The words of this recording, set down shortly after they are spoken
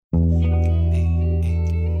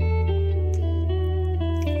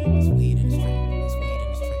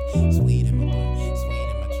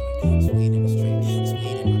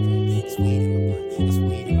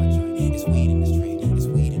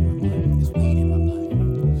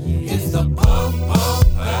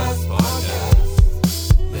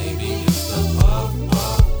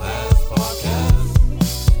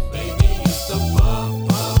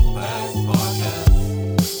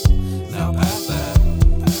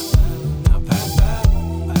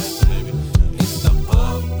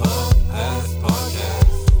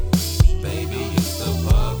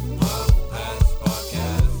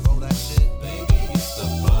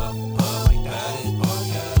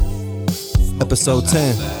Episode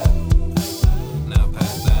 10.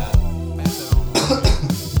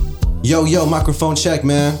 Yo, microphone check,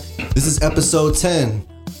 man. This is episode 10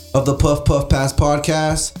 of the Puff Puff Pass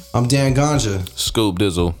podcast. I'm Dan Ganja. Scoop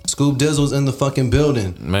Dizzle. Scoop Dizzle's in the fucking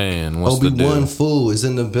building. Man, what's the deal? Obi-Wan Fool is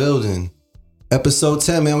in the building. Episode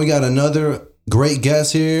 10, man. We got another great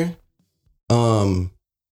guest here. Yeah,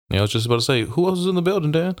 I was just about to say, who else is in the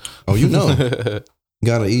building, Dan? Oh, you know.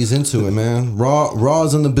 Gotta ease into it, man.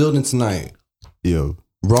 Raw's in the building tonight. Yo.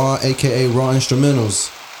 Ra, aka Ra.Instrumentals.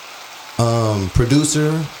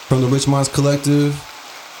 Producer from the Rich Minds Collective.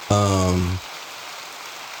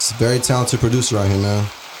 It's a very talented producer right here, man.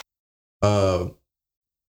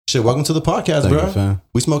 Welcome to the podcast, Thank bro. you, fam.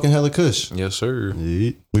 We smoking hella kush. Yes, sir.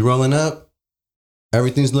 Yeah. We rolling up.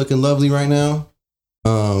 Everything's looking lovely right now.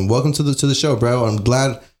 Welcome to the show, bro. I'm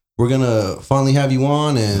glad we're gonna finally have you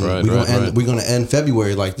on, and we're gonna end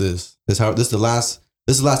February like this. This is the last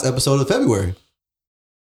episode of February.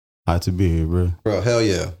 Hot to be here, bro. Bro, hell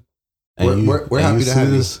yeah. We're happy to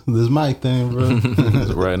have this mic thing, bro.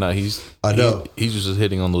 Right now, he's just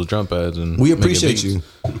hitting on those drum pads, and we appreciate you.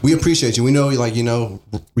 We appreciate you. We know, like, you know,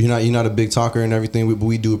 you're not a big talker and everything, but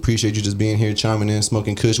we do appreciate you just being here, chiming in,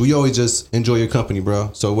 smoking kush. We always just enjoy your company,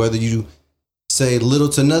 bro. So whether you say little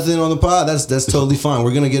to nothing on the pod, that's totally fine.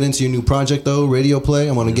 We're gonna get into your new project though, Radio Play.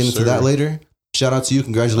 I'm gonna get into that later. Shout out to you.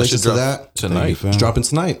 Congratulations to that. Tonight. It's dropping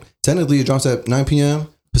tonight. Technically, it drops at 9 p.m.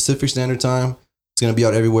 Pacific Standard Time. It's going to be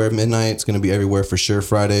out everywhere at midnight. It's going to be everywhere for sure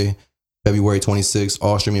Friday, February 26th,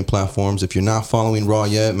 all streaming platforms. If you're not following Raw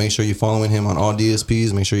yet, make sure you're following him on all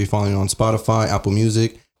DSPs. Make sure you're following him on Spotify, Apple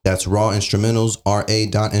Music. That's Ra.Instrumentals,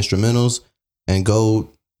 Ra.Instrumentals. And go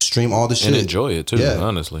stream all the shit. And enjoy it too,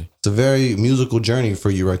 honestly. It's a very musical journey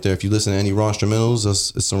for you right there. If you listen to any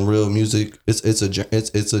Ra.Instrumentals, it's some real music. It's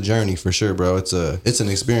a journey for sure, bro. It's an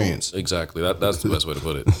experience. Exactly. That's the best way to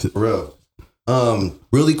put it. For real.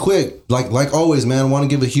 Really quick, like always, man, I want to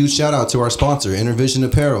give a huge shout out to our sponsor, Intervision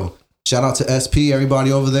Apparel. Shout out to SP, everybody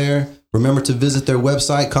over there. Remember to visit their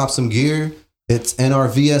website, cop some gear. It's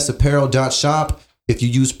nrvsapparel.shop. If you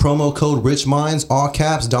use promo code RichMinds, all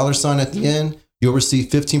caps, $ at the end, you'll receive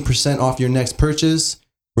 15% off your next purchase.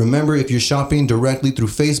 Remember, if you're shopping directly through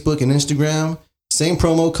Facebook and Instagram, same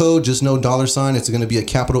promo code, just no $. It's going to be a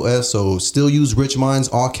capital S. So still use Rich Minds,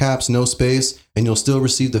 all caps, no space, and you'll still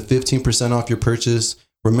receive the 15% off your purchase.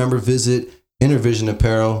 Remember, visit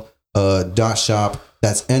intervisionapparel.shop.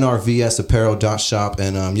 That's nrvsapparel.shop.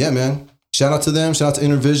 And yeah, man, shout out to them. Shout out to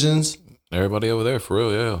Intervisions. Everybody over there, for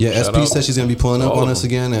real, yeah. Yeah, SP said she's going to be pulling up on us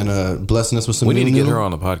again and blessing us with some We need to get her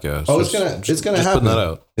on the podcast. Oh, it's gonna happen. That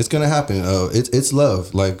out. It's going to happen. It's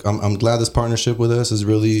love. Like, I'm glad this partnership with us is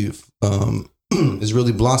really is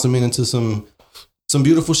really blossoming into some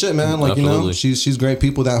beautiful shit, man. Like, absolutely. You know, she's great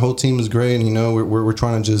people. That whole team is great, and you know, we're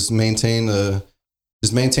trying to just maintain the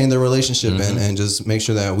relationship, and just make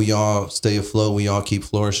sure that we all stay afloat, we all keep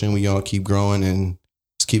flourishing, we all keep growing, and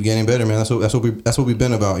just keep getting better, man. That's what we've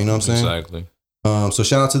been about. You know what I'm saying? Exactly. So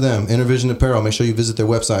shout out to them, Intervision Apparel. Make sure you visit their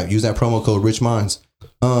website. Use that promo code RichMinds.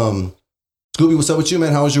 Scooby, what's up with you,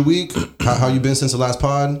 man? How was your week? How you been since the last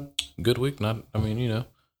pod? Good week.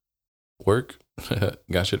 Work.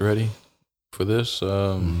 Got shit ready for this.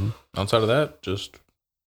 Outside of that, just,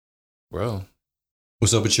 bro.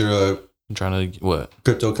 What's up with your I'm trying to what?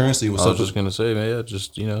 Cryptocurrency? I was just gonna say, man, yeah,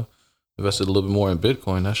 just, you know, invested a little bit more in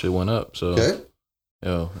Bitcoin. That shit went up. So okay.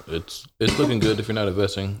 It's looking good if you're not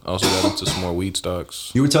investing. Also got into some more weed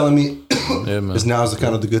stocks. You were telling me yeah, man. now is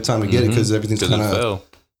kind of the good time to get it because everything's kind of fell.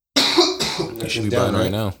 You should be buying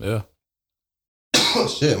right now. Yeah.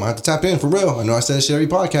 Shit, might have to tap in for real. I know I said this shit every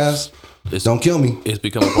podcast. Don't kill me. It's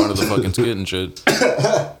become a part of the fucking skit and shit.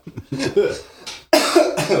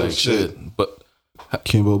 Like shit. But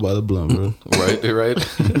Kimbo by the blunt, bro. Right. Yeah,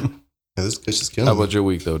 this just killing me. How about your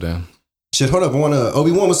week though, Dan? Shit, hold up. I want to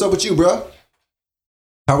Obi-Wan, what's up with you, bro?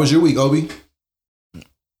 How was your week, Obi?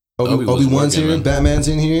 Obi-Wan's here. Man. Batman's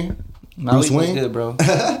in here. My week was good, bro.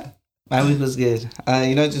 My week was good.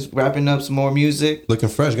 Just wrapping up some more music. Looking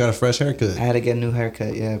fresh. Got a fresh haircut. I had to get a new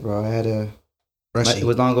haircut. Yeah, bro. It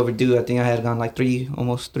was long overdue. I think I had gone like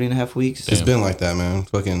almost 3.5 weeks. Damn. It's been like that, man.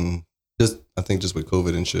 Fucking I think just with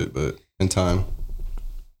COVID and shit, but in time.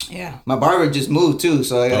 Yeah. My barber just moved too,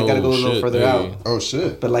 so I got to go a little further out. Oh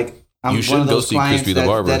shit. But like, I'm one of those clients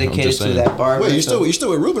that's dedicated to that barber. Wait, you're still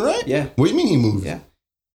with Ruben, right? Yeah. What do you mean he moved? Yeah.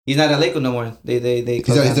 He's not at Lakewood no more. He's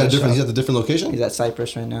at a different location? He's at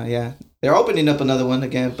Cypress right now, yeah. They're opening up another one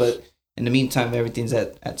again, but in the meantime, everything's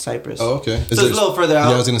at Cypress. Oh, okay. So it's a little further out.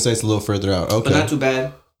 Yeah, I was going to say it's a little further out. Okay. But not too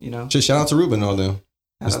bad, you know. Shout out to Ruben all them.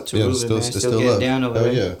 Shout out to Ruben, man. It's Still getting love. down over Hell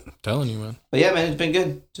there. yeah. I'm telling you, man. But yeah, man, it's been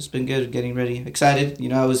good. Just been good. Getting ready. Excited. You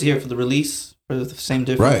know, I was here for the release for the same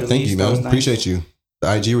difference. Right. Release. Thank you, That was man. nice. Appreciate you.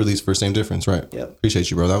 The IG release for Same Difference, right? Yep. Appreciate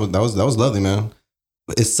you, bro. That was lovely, man.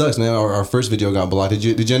 It sucks, man. Our first video got blocked. Did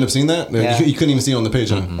you end up seeing that? Yeah. You couldn't even see it on the page,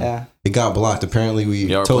 huh? Mhm. Yeah. It got blocked. Apparently, we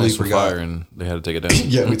Yeah, our totally plans were forgot. fire and they had to take it down.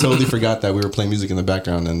 Yeah, we totally forgot that we were playing music in the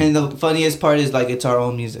background, and And the funniest part is like it's our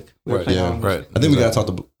own music. We're Right, playing yeah, our own Right. music. I think we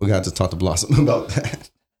got to talk to Blossom about that.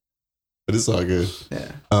 But it's all good.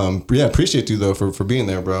 Yeah. Yeah, appreciate you though for being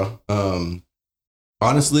there, bro.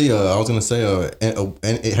 Honestly, I was gonna say,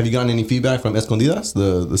 have you gotten any feedback from Escondidas,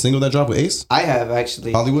 the single that dropped with Ace? I have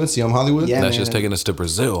actually. Hollywood, see, I'm Hollywood. Yeah, That's man. just taking us to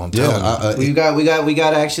Brazil. I'm telling you. Yeah, We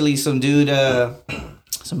got actually some dude,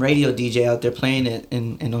 some radio DJ out there playing it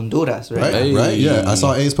in Honduras, right? right, Hey. right. Yeah, I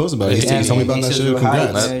saw Ace post about it. Yeah, He told me man, about that said we shit. were hyped,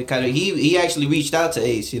 Congrats. man. Kinda, he actually reached out to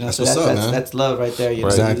Ace, you know. That's So what's up, man. that's love right there. You know?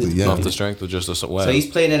 Exactly, yeah. Off the strength of just a swag. So he's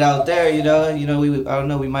playing it out there, you know. I don't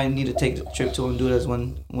know. We might need to take the trip to Honduras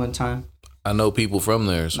one time. I know people from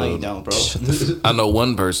there, so No, you don't, bro. I know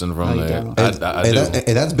one person from No, you there. don't. I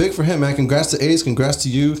do. That's big for him, man. Congrats to Ace. Congrats to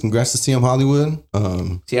you. Congrats to CM Hollywood.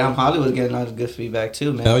 See, I'm Hollywood getting a lot of good feedback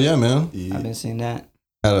too, man. Hell yeah, man. I've been seeing that.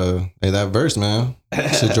 That verse, man.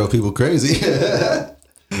 Shit drove people crazy.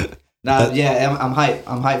 Nah, yeah, I'm hyped.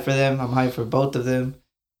 I'm hyped for them. I'm hyped for both of them.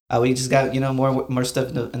 We just got more stuff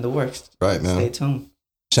in the works. Right, man. Stay tuned.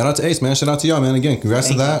 Shout out to Ace, man. Shout out to y'all, man. Again, congrats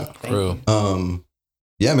to that. Thank you. Real.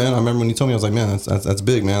 Yeah, man. I remember when you told me, I was like, man, that's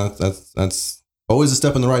big, man. That's always a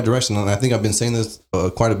step in the right direction. And I think I've been saying this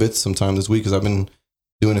quite a bit sometime this week because I've been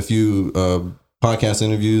doing a few podcast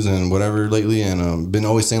interviews and whatever lately, and been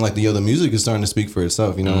always saying like the music is starting to speak for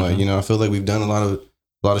itself. You know, like I feel like we've done a lot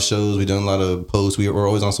of shows, we've done a lot of posts. We're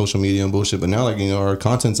always on social media and bullshit, but now like our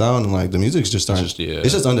content's out and like the music's just starting.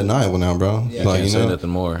 It's just undeniable now, bro. Yeah. Like Can't say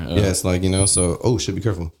nothing more. yeah, it's like so. Oh, shit, be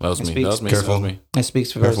careful. That was It me. speaks- That was me. Careful. That was me. It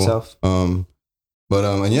speaks for Careful. itself. And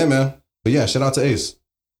yeah, man. But yeah, shout out to Ace.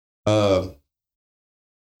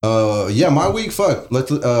 Yeah, my week, fuck.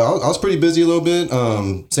 I was pretty busy a little bit.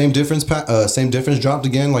 Same difference dropped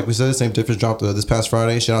again. Like we said, Same Difference dropped this past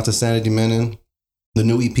Friday. Shout out to Sanity Menon. The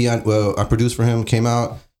new EP I produced for him came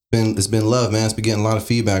out. It's been love, man. It's been getting a lot of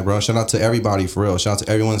feedback, bro. Shout out to everybody for real. Shout out to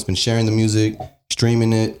everyone that's been sharing the music,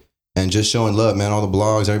 streaming it, and just showing love, man. All the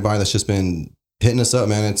blogs, everybody that's just been hitting us up,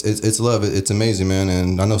 man. It's love. It's amazing, man.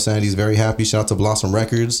 And I know Sanity's very happy. Shout out to Blossom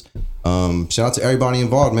Records. Shout out to everybody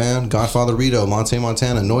involved, man. Godfather Rito, Monte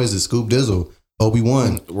Montana, Noises, Scoop Dizzle,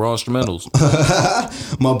 Obi-Wan. Ra.Instrumentals.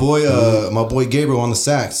 my boy Gabriel on the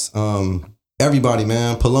sax. Everybody,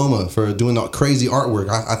 man. Paloma for doing the crazy artwork.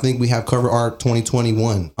 I think we have cover art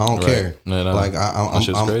 2021. I don't Right. care. No, Like that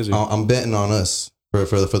shit's crazy. I'm betting on us for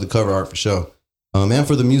the cover art for sure. And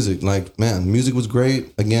for the music, like man, music was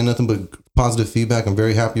great. Again, nothing but positive feedback. I'm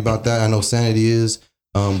very happy about that. I know Sanity is.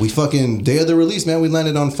 We fucking day of the release, man. We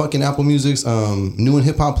landed on fucking Apple Music's new and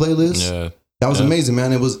hip hop playlist. Yeah. That was Yeah. amazing,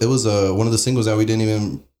 man. It was one of the singles that we didn't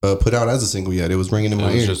even put out as a single yet. It was ringing in It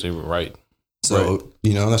my was ear. just right. So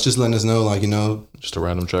that's just letting us know, like Just a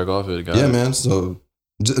random track off it. Got yeah, it. man. So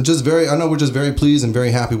just I know we're just very pleased and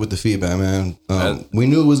very happy with the feedback, man. And- We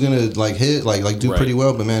knew it was gonna like hit, like do Right. pretty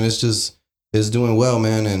well, but man, it's doing well,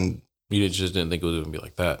 man. And You just didn't think it was gonna be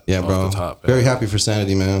like that. yeah, off bro. The top, Very happy for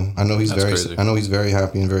Sanity, man. I know he's That's crazy. very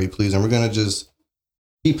happy and very pleased, and we're gonna just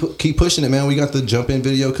keep pushing it, man. We got the jump in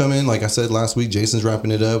video coming. Like I said last week, Jason's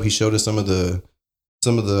wrapping it up. He showed us some of the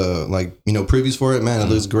like previews for it. Man, it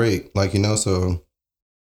looks great. Like so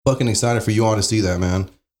fucking excited for you all to see that, man.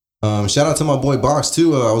 Shout out to my boy Box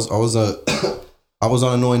too. I was I was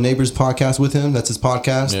on Annoying Neighbors podcast with him. That's his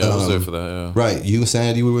podcast. Yeah, I was there for that. Yeah. Right, you and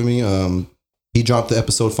Sanity were with me. He dropped the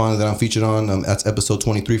episode finally that I'm featured on. That's episode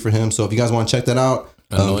 23 for him. So if you guys want to check that out,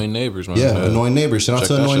 Annoying Neighbors, man. yeah, Annoying Neighbors. Shout out Check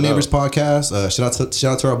to that Annoying shit Neighbors out. podcast.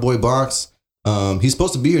 Shout out to our boy Box. He's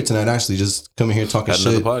supposed to be here tonight, actually, just coming here talking Had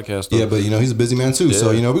shit. another podcast. Though. Yeah, but he's a busy man too.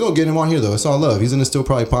 So Yeah. we're gonna get him on here though. It's all love. He's gonna still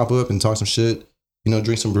probably pop up and talk some shit.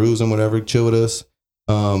 Drink some brews and whatever. Chill with us.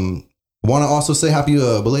 Want to also say happy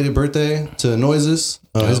belated birthday to Noises.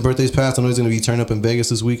 His birthday's passed. I know he's gonna be turning up in Vegas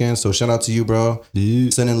this weekend. So shout out to you, bro.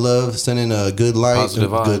 Yeah. Sending love, sending good light,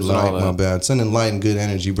 Positive vibes good and light. all that. My bad. Sending light and good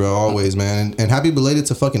energy, bro. Always, man. And happy belated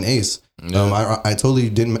to fucking Ace. Yeah. I totally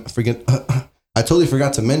didn't forget. I totally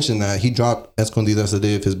forgot to mention that he dropped Escondidas the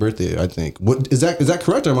day of his birthday. I think. What is that? Is that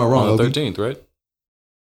correct or am I wrong? On the Obi? 13th, right?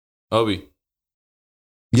 Obi.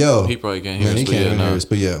 Yo, He probably can't hear man, us. he but can't yeah, even no. hear us,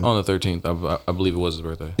 but yeah, On the 13th, I believe it was his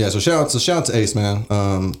birthday. yeah. So shout out to Ace, man.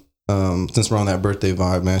 Since we're on that birthday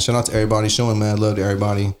vibe, man. Shout out to everybody, showing mad love to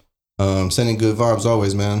everybody. Sending good vibes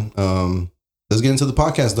always, man. Let's get into the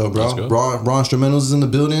podcast though, bro. Let's go. Ra Instrumentals is in the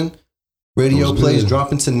building. Radio It was plays good.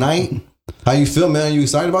 dropping tonight. How you feel, man? You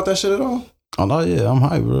excited about that shit at all? Oh no, yeah, I'm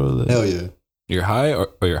hyped, bro. Like, Hell yeah. You're high or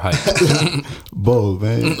you're hyped? both,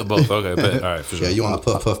 man. Both. Okay, bet. All right, for sure. Yeah, you on the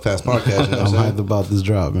Puff Puff Pass podcast. You know I'm what I'm saying? hyped about this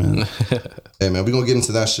drop, man. Hey, man, we're going to get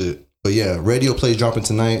into that shit. But yeah, radio play dropping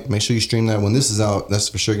tonight. Make sure you stream that. When this is out, that's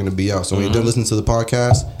for sure going to be out. So when you're done listening to the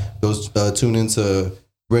podcast, go tune into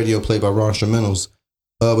radio play by Ra.Instrumentals.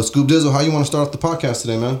 But Scoop Dizzle, how you want to start off the podcast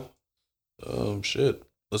today, man? Shit.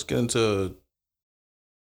 Let's get into.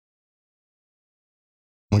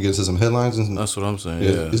 Want to get into some headlines? And, That's what I'm saying.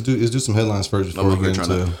 Yeah. Let's do some headlines first before I'm we over here get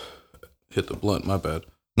trying into... to hit the blunt. My bad.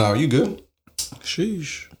 No, are you good?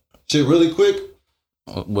 Sheesh. Shit, really quick.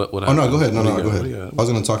 What Oh, no, happened? go ahead. No, What do you go got? ahead. What do you I got? was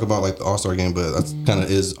going to talk about like the All-Star game, but that's kind of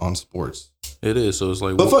is on sports. It is. So it's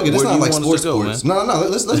like, But fuck it, it's where not do you like want us sports. to go, Sports. man? No.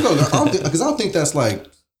 Let's go. Because I don't think that's like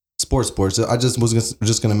sports. I just was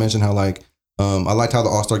just gonna mention how like I liked how the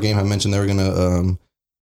All Star game had mentioned they were gonna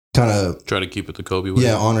kind of Try to keep it to Kobe. With it.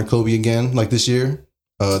 honor Kobe again like this year.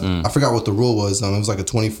 I forgot what the rule was. It was like a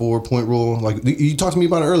 24-point rule. Like you talked to me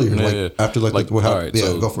about it earlier. Yeah, like yeah. after like what all happened. right. Yeah,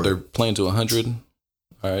 So go for they're it. playing to 100.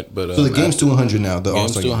 All right, but So the game's to 100 now. The All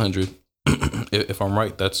game's Star to game. 100. If I'm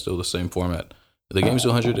right, that's still the same format. The game's to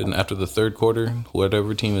 100, and after the third quarter,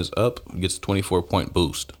 whatever team is up gets a 24-point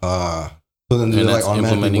boost. So then they're And like that's automatically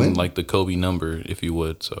implementing win. like the Kobe number, if you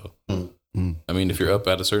would. So, I mean, if you're up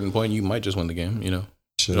at a certain point, you might just win the game. You know,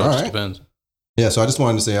 Shit, it all all just right. depends. Yeah, so I just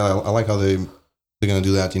wanted to say I like how they're gonna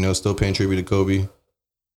do that. You know, still paying tribute to Kobe.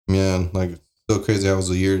 Man, like so crazy. How it was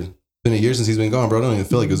a year. It's been a year since he's been gone, bro. I don't even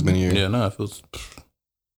feel like it's been a year. Yeah, no, it feels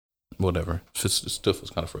whatever. It still feels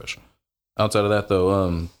kind of fresh. Outside of that,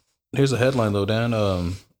 though, here's a headline though, Dan.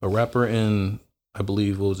 A rapper in, I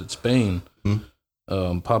believe, what was it, Spain?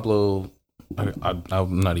 Pablo.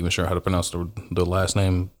 I'm not even sure how to pronounce the last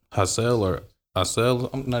name. Hassel or Hassel.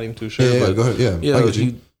 I'm not even too sure. Yeah, but go ahead. Yeah, yeah, I get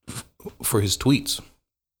you. for his tweets,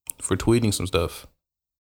 for tweeting some stuff.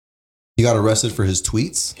 He got arrested for his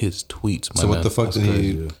tweets. His tweets. My So what man. the fuck did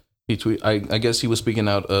he? He tweet. I guess he was speaking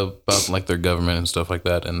out about like their government and stuff like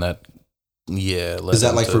that, and that. Yeah, led Is that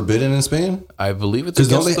him like to- forbidden in Spain? I believe it's 'Cause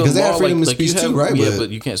don't against they- 'cause they have law, freedom of you speech too, right? Yeah, But- but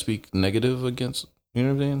you can't speak negative against. You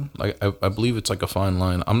know what I'm saying? Like I believe it's like a fine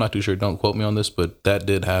line. I'm not too sure. Don't quote me on this, but that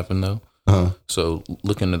did happen though. So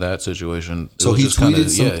look into that situation. It So was he just kinda- tweeted.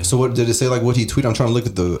 Some, yeah. So what did it say? Like what he tweeted? I'm trying to look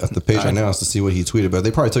at the page right now to see what he tweeted. But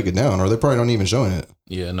they probably took it down, or they probably don't even showing it.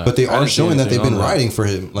 Yeah, no. But they I are didn't see showing that anything they've been on that. writing for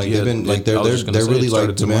him. Like Yeah, they've been like I was just gonna they're say, really it like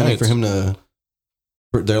started tomorrow. demanding for him to.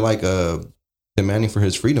 They're like demanding for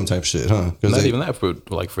his freedom type shit, huh? Not even that,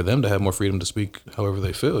 for them to have more freedom to speak however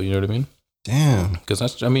they feel. You know what I mean? Damn. Because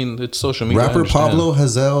that's. I mean, it's social media. I Rapper understand, Pablo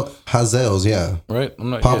Hazels, yeah. right? I'm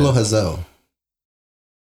not. Pablo yeah. Hazel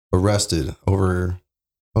arrested over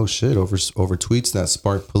tweets that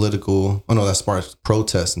sparked that sparked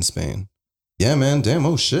protests in Spain. Yeah, man. Damn.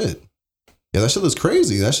 Oh shit. Yeah, that shit looks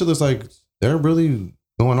crazy. That shit looks like they're really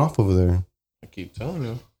going off over there. I keep telling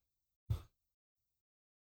you.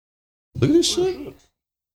 Look at this shit.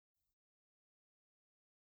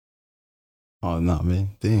 Oh, nah, man.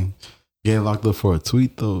 Damn. Getting locked up for a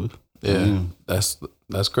tweet, though. Yeah, Damn. that's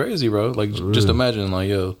crazy, bro. Like, For just real. imagine, like,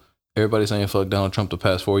 yo, everybody saying fuck Donald Trump the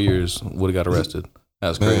past 4 years would have got arrested.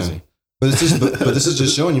 That's Man. crazy. But it's just but this is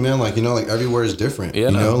just showing you, man, like, you know, like everywhere is different. Yeah,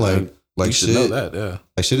 you know, no, like you should shit. know that. Yeah,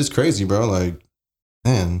 Like shit is crazy, bro. Like,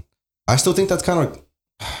 man. I still think that's kind of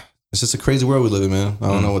it's just a crazy world we live in, man. I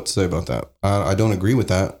don't know what to say about that. I don't agree with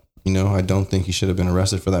that. You know, I don't think he should have been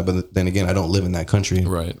arrested for that. But then again, I don't live in that country.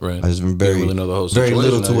 right. I just You don't very really know the whole very situation.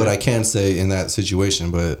 little to out what here. I can say in that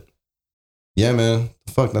situation. But yeah, man,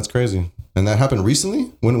 fuck, that's crazy. And that happened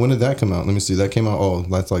recently. When did that come out? Let me see. That came out. Oh,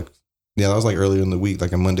 that's like that was like earlier in the week,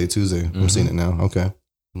 like a Monday, Tuesday. I'm seeing it now. Okay.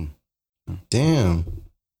 Damn.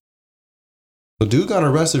 So dude got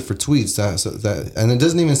arrested for tweets and it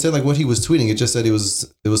doesn't even say like what he was tweeting. It just said he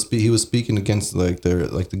was speaking against like the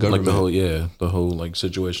government. Like the whole like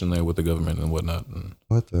situation there with the government and whatnot. And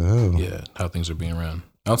What the hell? yeah, how things are being ran.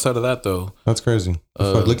 Outside of that, though, That's crazy.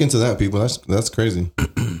 Fuck, look into that, people. That's crazy.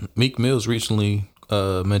 Meek Mill's recently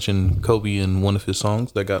mentioned Kobe in one of his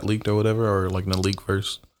songs that got leaked or whatever, or like in a leak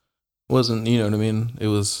verse. Wasn't, you know what I mean? It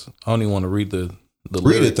was. I don't even want to read the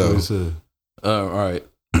Read it lyrics. though. All right.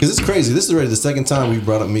 Because it's crazy. This is already the second time we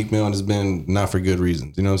brought up Meek Mill and it's been not for good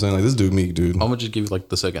reasons. You know what I'm saying? Like this dude Meek, dude. I'm gonna just give you like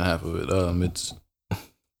the second half of it. It's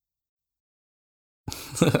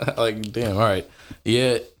like damn. All right.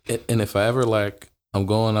 Yeah. And if I ever I'm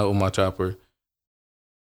going out with my chopper,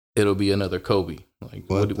 it'll be another Kobe. Like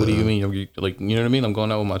what do you mean? Like you know what I mean? I'm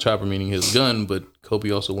going out with my chopper, meaning his gun, but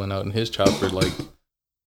Kobe also went out in his chopper. Like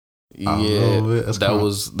yeah, know, that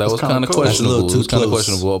was kind of cool. That's a little questionable. It too was kind of close.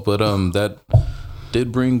 questionable. But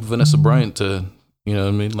did bring Vanessa Bryant to, you know what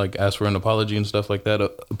I mean, like ask for an apology and stuff like that.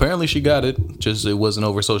 Apparently she got it, just it wasn't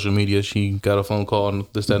over social media. She got a phone call and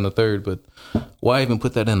this, that, and the third. But why even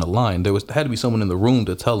put that in the line? There had to be someone in the room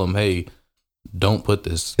to tell him, hey, don't put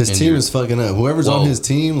this. His team is fucking up. Whoever's on his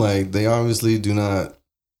team, like, they obviously do not.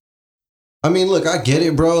 I mean, look, I get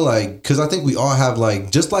it, bro. Like, because I think we all have,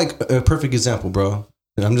 like, just like a perfect example, bro.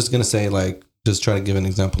 And I'm just going to say, like, just try to give an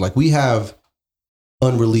example. Like, we have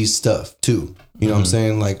unreleased stuff, too. You know what I'm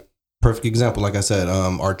saying? Like, perfect example, like I said,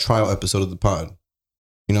 our trial episode of the pod.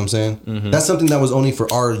 You know what I'm saying? Mm-hmm. That's something that was only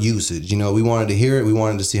for our usage. You know, we wanted to hear it. We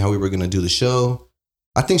wanted to see how we were going to do the show.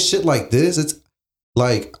 I think shit like this, it's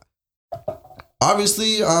like...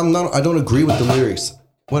 Obviously, I don't agree with the lyrics.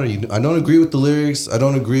 What are you? I don't agree with the lyrics. I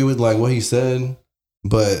don't agree with like what he said.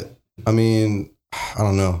 But I mean, I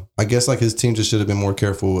don't know. I guess like his team just should have been more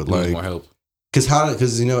careful with like more help.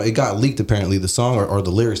 Because you know it got leaked apparently, the song or the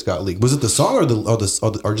lyrics got leaked. Was it the song or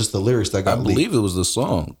just the lyrics that got leaked? I believe it was the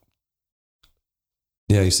song.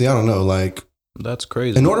 Yeah, you see, I don't know. Like that's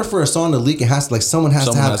crazy. In order for a song to leak, it has to, like someone has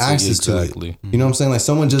to have access to it. You know what I'm saying? Like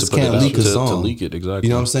someone just can't leak a song to leak it. Exactly. You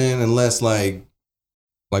know what I'm saying? Unless like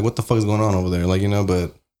what the fuck is going on over there? Like, you know,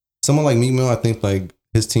 but someone like Meek Mill, I think like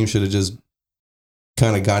his team should have just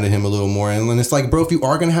kind of guided him a little more. And then it's like, bro, if you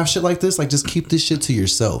are going to have shit like this, like just keep this shit to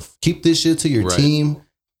yourself. Keep this shit to your team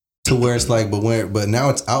to where it's like, but now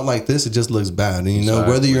it's out like this, it just looks bad. And you know,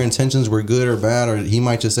 whether your intentions were good or bad, or he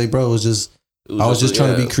might just say, bro, I was just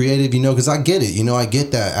trying to be creative, you know, because I get it. You know, I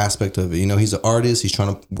get that aspect of it. You know, he's an artist. He's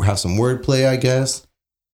trying to have some wordplay, I guess.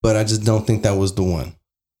 But I just don't think that was the one.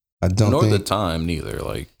 I don't Nor think. the time neither.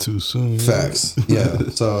 Like too soon. Facts. Yeah.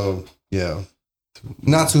 So yeah,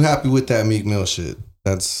 not too happy with that Meek Mill shit.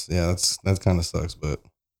 That's kind of sucks. But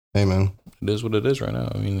hey, man, it is what it is right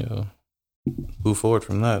now. I mean, move forward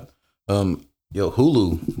from that.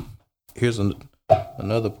 Hulu. Here's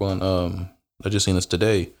another one. I just seen this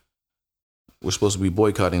today. We're supposed to be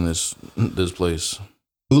boycotting this place.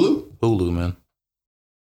 Hulu, man.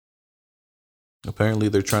 Apparently,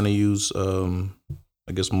 they're trying to use,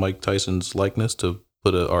 I guess, Mike Tyson's likeness to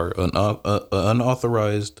put an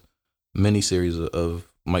unauthorized miniseries of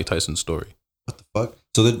Mike Tyson's story. What the fuck?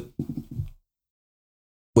 So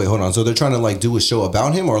wait, hold on. So they're trying to like do a show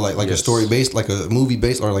about him, or like a story based, like a movie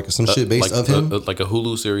based, or like some shit based of him, like a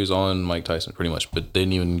Hulu series on Mike Tyson, pretty much. But they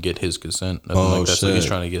didn't even get his consent. Nothing like that. Shit. So he's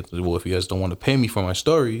trying to get. Well, if you guys don't want to pay me for my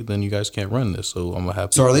story, then you guys can't run this. So I'm gonna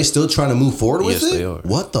have. So are they still trying to move forward with it? Yes, they are.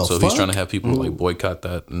 What the fuck? So he's trying to have people like boycott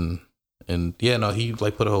that and yeah, no, he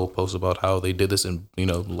like put a whole post about how they did this in, you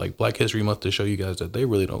know, like Black History Month to show you guys that they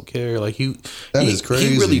really don't care. Like that is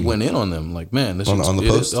crazy. He really went in on them. Like, man, this on the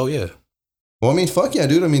post. Oh yeah. Well, I mean, fuck yeah,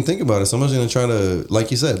 dude. I mean, think about it. Someone's gonna try to,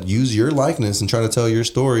 like you said, use your likeness and try to tell your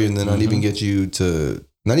story, and then not even get you to,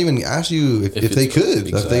 not even ask you if they could,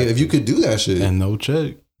 if you could do that shit, and no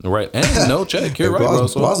check, right? And no check. You're right, bro.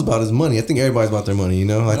 Braw's about his money. I think everybody's about their money. You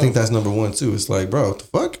know, I think that's number one too. It's like, bro, what the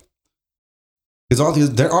fuck?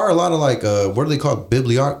 Because there are a lot of like, what are they called? What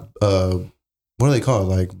are they called?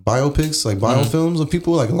 Like biopics, like biofilms of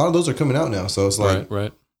people. Like a lot of those are coming out now. So it's like,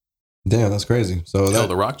 right. Damn, that's crazy. So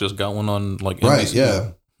The Rock just got one on like NBC. Right, yeah.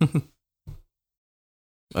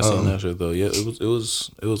 I seen that shit though. Yeah, it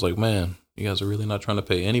was like, man, you guys are really not trying to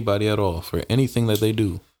pay anybody at all for anything that they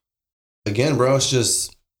do. Again, bro, it's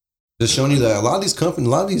just showing you that a lot of these companies,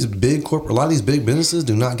 a lot of these big corporate, a lot of these big businesses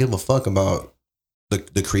do not give a fuck about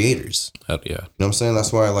the creators. Yeah. You know what I'm saying?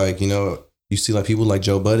 That's why, like, you know, you see like people like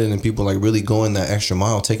Joe Budden and people like really going that extra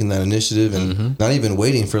mile, taking that initiative and not even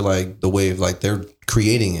waiting for like the wave, like they're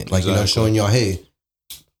creating it. Like, you know, showing y'all, hey,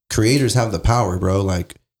 creators have the power, bro.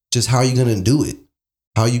 Like, just how you going to do it?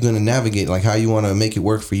 How you going to navigate? Like, how you want to make it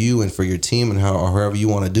work for you and for your team and however you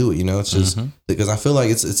want to do it. You know, it's just because I feel like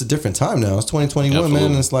it's a different time now. It's 2021, Absolutely.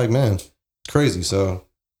 Man. And it's like, man, it's crazy. So,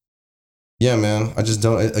 yeah, man. I just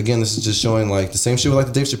don't. Again, this is just showing like the same shit with like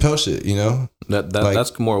the Dave Chappelle shit. You know,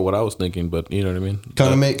 that's more what I was thinking. But you know what I mean.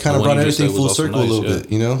 Kind of brought everything full circle a little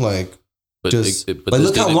bit. You know, like. But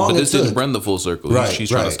look how long this didn't bring the full circle. Right, She's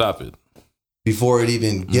trying to stop it before it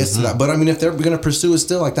even gets to that. But I mean, if they're gonna pursue it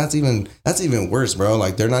still, like that's even worse, bro.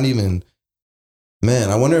 Like they're not even. Man,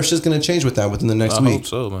 I wonder if shit's gonna change with that within the next week. I hope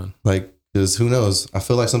so, man. Like, because who knows? I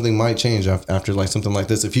feel like something might change after like something like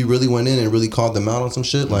this. If he really went in and really called them out on some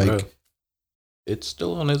shit, like it's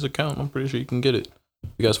still on his account. I'm pretty sure you can get it.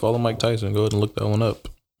 You guys follow Mike Tyson? Go ahead and look that one up.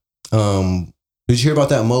 Did you hear about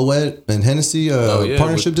that Moet and Hennessy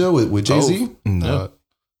partnership deal with Jay-Z? No.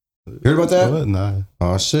 You heard about that? What? Nah.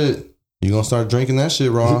 Oh, shit. You gonna start drinking that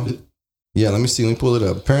shit raw? Yeah, let me see. Let me pull it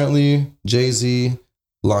up. Apparently, Jay-Z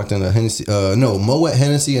locked in a Hennessy. Moet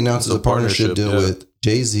Hennessy announces a partnership deal with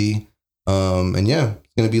Jay-Z And yeah,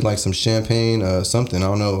 it's gonna be like some champagne, something. I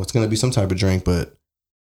don't know. It's gonna be some type of drink, but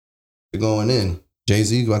they're going in.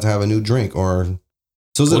 Jay-Z going to have a new drink, or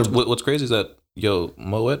so is what's crazy is that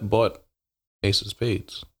Moet bought Ace of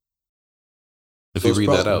Spades. If you read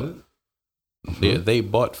that out, yeah, they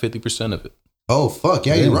bought 50% of it. Oh fuck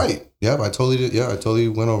yeah, you're right. Yeah, I totally did. Yeah, I totally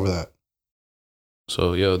went over that.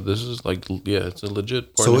 So this is like it's a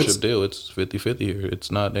legit partnership deal. It's 50-50 here.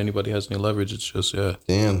 It's not anybody has any leverage. It's just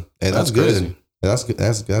Damn, hey, that's good. Crazy. That's good.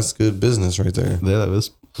 That's good business right there. Yeah,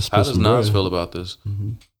 how does Nas feel about this?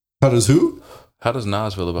 Mm-hmm. How does who? How does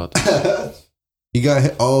Nas feel about this? He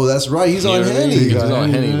got. Oh, that's right. He's on Henny. He's on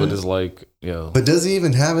Henny, but it's like But does he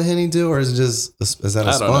even have a Henny deal, or is it just is that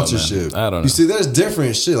a sponsorship? I don't know. You see, there's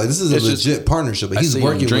different shit. Like this is a legit partnership. But he's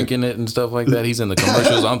working drinking it and stuff like that. He's in the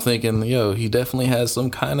commercials. I'm thinking, he definitely has some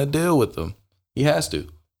kind of deal with them. He has to,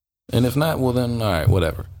 and if not, well then, all right,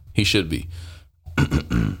 whatever. He should be.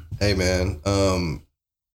 Hey man,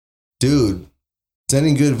 dude.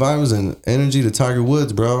 Sending good vibes and energy to Tiger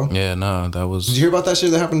Woods, bro. Yeah, no, that was. Did you hear about that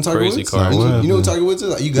shit that happened to Tiger crazy Woods? Car. You know who Tiger Woods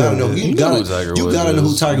is? You gotta know. You gotta know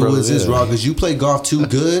who Tiger Woods is, Rob, because you play golf too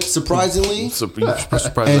good, surprisingly. So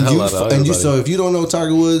if you don't know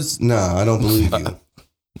Tiger Woods, nah, I don't believe you.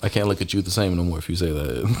 I can't look at you the same no more if you say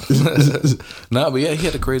that. Nah, but yeah, he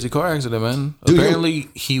had a crazy car accident, man. Dude, apparently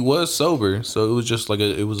he was sober, so it was just like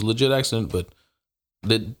it was a legit accident, but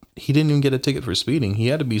he didn't even get a ticket for speeding. He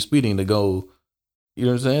had to be speeding to go. You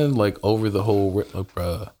know what I'm saying? Like over the whole,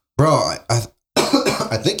 bro.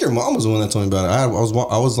 I think your mom was the one that told me about it. I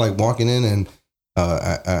was like walking in and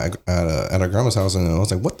at our grandma's house, and I was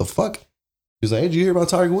like, "What the fuck?" She was like, "Hey, did you hear about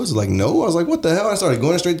Tiger Woods?" I was like, "No." I was like, "What the hell?" I started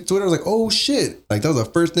going straight to Twitter. I was like, "Oh shit!" Like that was the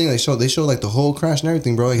first thing they showed. They showed like the whole crash and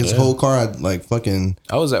everything, bro. Like his whole car had like fucking.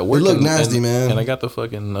 I was at work. It looked nasty, man. And I got the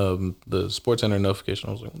fucking the Sports Center notification.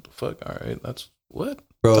 I was like, "What the fuck?" All right, that's what.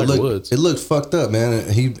 Bro, it looked fucked up, man.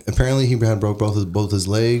 He had broke both his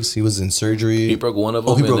legs. He was in surgery. He broke one of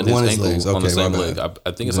them. He broke one of his legs. Okay, on the same leg.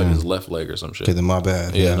 I think it's like his left leg or some shit. Okay, then my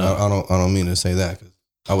bad. Yeah, no. I don't mean to say that because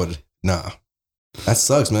I would That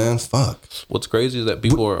sucks, man. Fuck. What's crazy is that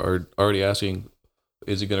people are already asking,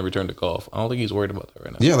 is he going to return to golf? I don't think he's worried about that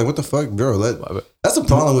right now. Yeah, like what the fuck, bro? That's a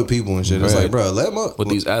problem with people and shit. It's like, bro, let them up. With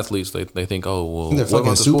these athletes, they think, oh, well, they're what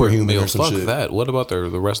about the superhuman or some fuck shit. that. What about the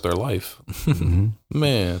rest of their life?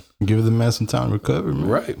 Man. Give the man some time to recover, man.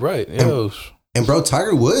 Right. And bro,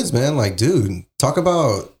 Tiger Woods, man, like, dude, talk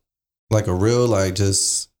about like a real, like,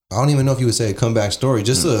 just, I don't even know if you would say a comeback story.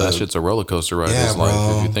 Just that shit's a roller coaster ride. Yeah, his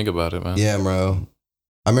life, if you think about it, man. Yeah, bro.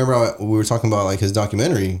 I remember we were talking about like his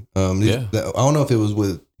documentary. I don't know if it was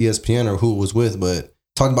with ESPN or who it was with, but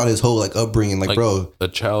talking about his whole like upbringing, like bro, a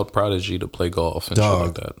child prodigy to play golf and shit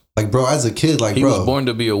like that. Like bro, as a kid, like he was born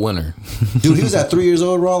to be a winner. Dude, he was at 3 years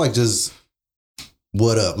old, bro. Like just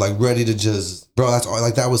what up, like ready to just, bro. That's all,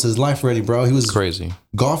 like that was his life, ready, bro. He was crazy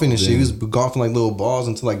golfing and shit. He was golfing like little balls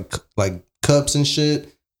into like cups and shit.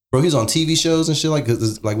 Bro, he's on TV shows and shit like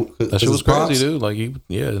that shit was crazy, dude. Like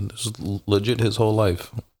this is legit his whole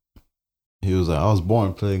life. He was like, I was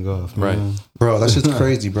born playing golf, man. Right, bro. That shit's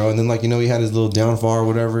crazy, bro. And then like he had his little downfall or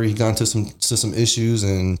whatever. He got into some issues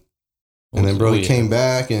and then bro, he came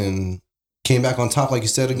back on top, like you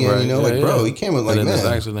said again. Right. Bro, he came with like, and then man,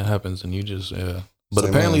 this accident happens and you just But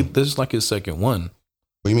apparently this is like his second one.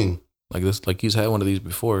 What do you mean? Like this, like he's had one of these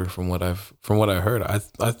before. From what I heard, I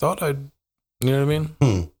thought you know what I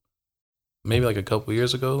mean? Maybe like a couple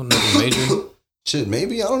years ago, nothing major. Shit,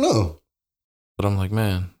 maybe, I don't know. But I'm like,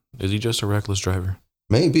 man, is he just a reckless driver?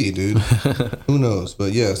 Maybe, dude. Who knows?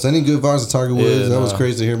 But yeah, sending good vibes to Tiger Woods. That was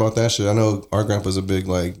crazy to hear about that shit. I know our grandpa's a big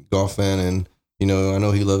like golf fan, and I know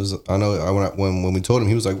he loves. When we told him,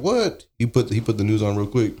 he was like, "What?" He put the news on real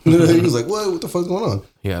quick. He was like, "What? What the fuck's going on?"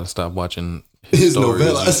 He had to stop watching his stories.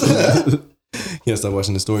 Novellas. He had to stop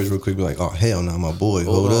watching the stories real quick. Be like, "Oh hell no, my boy,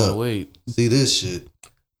 hold up, wait, see this shit."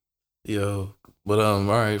 Yo, but all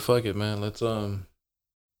right, fuck it, man. Let's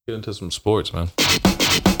get into some sports, man.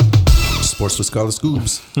 Sports with Scholar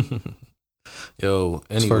Scoops. Yo,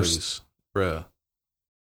 anyways, bruh,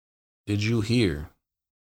 did you hear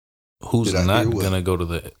who's not gonna go to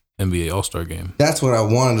the NBA All-Star game? That's what I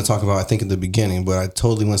wanted to talk about, I think, at the beginning, but I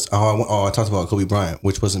totally went. I talked about Kobe Bryant,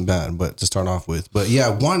 which wasn't bad, but to start off with. But yeah, I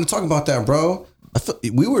wanted to talk about that, bro.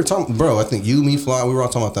 We were talking, bro. I think you, me, Fly, we were all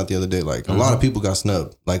talking about that the other day. Like a lot of people got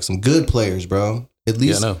snubbed, like some good players, bro. At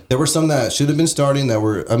least there were some that should have been starting. That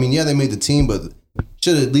were, I mean, yeah, they made the team, but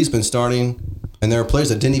should have at least been starting. And there are players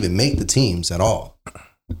that didn't even make the teams at all.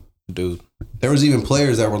 Dude, there was even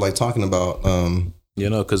players that were like talking about,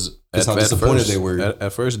 because how disappointed they were.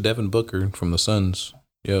 At first, Devin Booker from the Suns,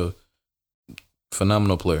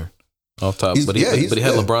 phenomenal player. Off top, He's- but he yeah, he's- had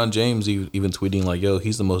yeah. LeBron James even tweeting like, "Yo,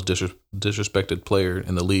 he's the most disrespected player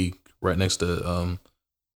in the league, right next to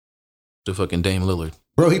fucking Dame Lillard."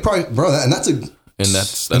 Bro, he probably that's a And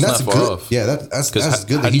that's and not far good. off. Yeah, that's good How that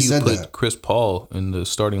do he you said put that. Chris Paul in the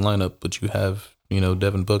starting lineup, but you have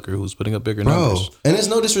Devin Booker who's putting up bigger Bro, numbers? and it's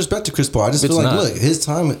no disrespect to Chris Paul. I just It's feel like, not. look, his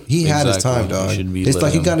time, he had his time, Exactly. You dog. shouldn't be It's letting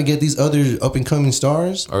like you him- got to get these other up and coming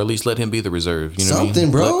stars. Or at least let him be the reserve. You know what I Something,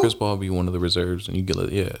 mean? bro. Let Chris Paul be one of the reserves, and you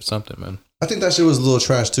get something, man. I think that shit was a little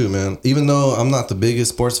trash too, man. Even though I'm not the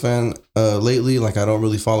biggest sports fan lately, like I don't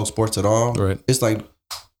really follow sports at all. Right. It's like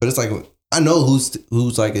I know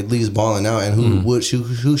who's like at least balling out and who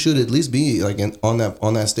should at least be like on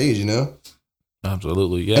that stage, you know.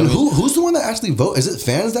 Absolutely, yeah. And who's the one that actually vote? Is it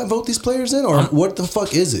fans that vote these players in, or what the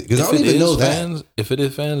fuck is it? Because I don't even know that. If it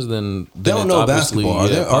is fans, then They don't it's know obviously,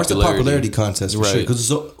 basketball. Or it's a popularity contest for Right. sure. Because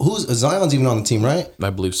who's Zion's even on the team, right? I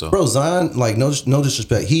believe so. Bro, Zion, like no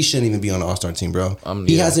disrespect, he shouldn't even be on the All-Star team, bro.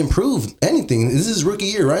 He Yeah. hasn't proved anything. This is his rookie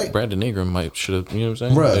year, right? Brandon Ingram should have. You know what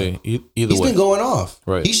I'm saying? Bruh. Hey, either He's way, been going off.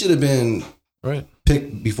 Right. He should have been right.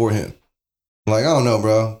 picked before him. Like, I don't know,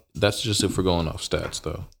 bro. That's just if we're going off stats,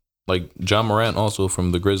 though. Like John Morant, also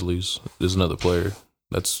from the Grizzlies, is another player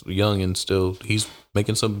that's young and still he's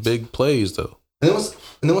making some big plays, though. And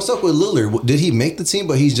then what's up with Lillard? Did he make the team,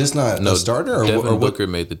 but he's just not a starter? Or, Devin or what? Booker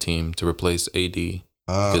made the team to replace AD.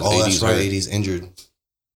 That's AD's right. hurt. AD's injured.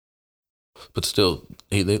 But still,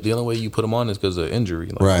 the only way you put him on is because of injury.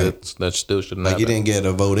 Like, Right. That still shouldn't Like happen. he didn't get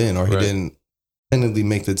a vote in, or he Right. didn't technically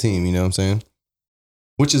make the team. You know what I'm saying?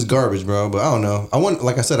 Which is garbage, bro. But I don't know.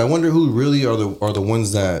 Like I said, I wonder who really are the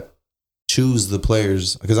ones that choose the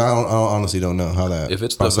players, because I honestly don't know how that. If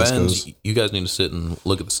it's the process fans, goes. you guys need to sit and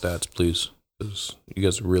look at the stats, please. Because you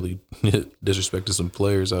guys really disrespected some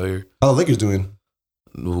players out here. How the Lakers doing?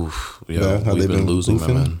 Oof. Yeah, how we've they been been losing, my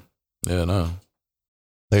boofing? man. Yeah, no.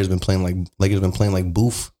 Lakers been playing like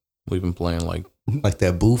boof, We've been playing like, like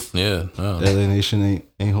that boof. yeah, no. LA Nation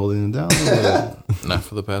ain't holding it down. Not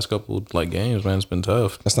for the past couple games, man. It's been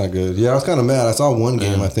tough. That's not good. Yeah, I was kind of mad. I saw one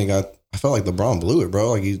game. Yeah. I think I felt like LeBron blew it,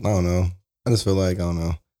 bro. Like I don't know. I just feel like I don't know.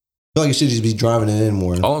 I feel like he should just be driving it in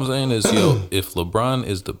more. All I'm saying is, if LeBron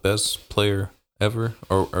is the best player ever,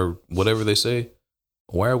 or whatever they say,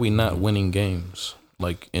 why are we not winning games?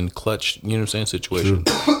 Like in clutch, you know what I'm saying, situation.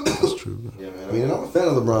 That's true. Yeah, man. I mean, I'm a fan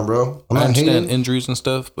of LeBron, bro. I'm I not understand hating. injuries and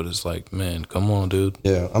stuff, but it's like, man, come on, dude.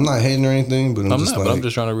 Yeah, I'm not hating or anything, but I'm just like, but I'm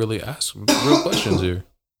just trying to really ask real questions here.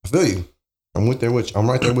 I feel you. I'm right there with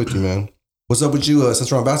you, man. What's up with you?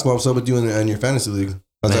 Since we're on basketball, what's up with you in your fantasy league?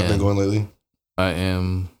 How's that Man. been going lately? I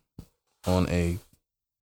am on a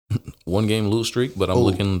 1-game lose streak, but I'm Oh.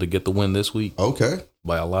 looking to get the win this week Okay.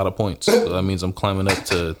 by a lot of points. So that means I'm climbing up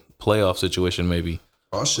to playoff situation, maybe.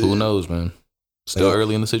 Oh shit. Who knows, man? Still Yeah.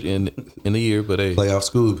 early in the year, but hey, Playoff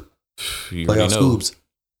Scoob. you Playoff already know.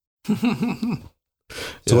 Scoobs.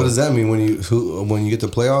 So what does that mean when you get to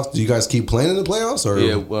playoffs? Do you guys keep playing in the playoffs, or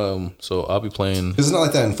Yeah, so I'll be playing. Because it's not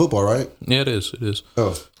like that in football, right? Yeah, it is. It is.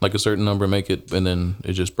 Oh, Like a certain number make it, and then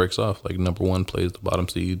it just breaks off. Like number 1 plays the bottom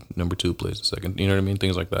seed, number 2 plays the second. You know what I mean?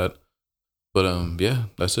 Things like that. But yeah,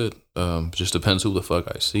 that's it. Just depends who the fuck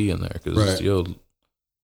I see in there. Because Right.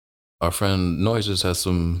 our friend Noises has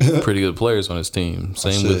some pretty good players on his team.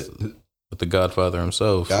 Same with the Godfather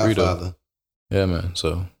himself, Frito. Godfather. Yeah, man.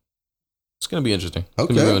 So it's gonna be interesting. It's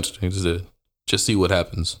Okay. gonna be real interesting to just see what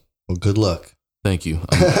happens. Well, good luck. Thank you.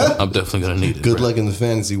 I'm definitely gonna need it. Good bro. luck in the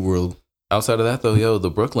fantasy world. Outside of that, though, the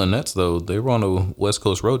Brooklyn Nets, though, they were on a West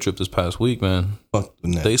Coast road trip this past week, man. Fuck the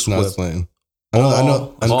Nets. They Not swept playing. I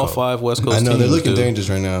know. all 5 West Coast I know teams. they're looking dude. dangerous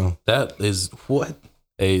right now. That is what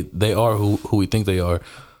they are who we think they are.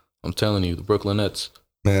 I'm telling you, the Brooklyn Nets.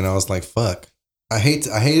 Man, I was like, fuck. I hated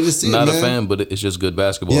to see Not it, a man. fan, but it's just good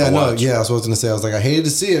basketball. Yeah, to no, watch. yeah, that's what I was gonna say. I was like, I hated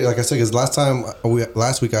to see it. Like I said, because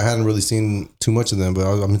last week I hadn't really seen too much of them, but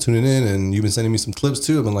I've been tuning in, and you've been sending me some clips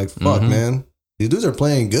too. I've been like, fuck, Mhm. man, these dudes are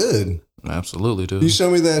playing good. Absolutely, dude. You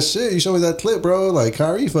show me that shit. You show me that clip, bro. Like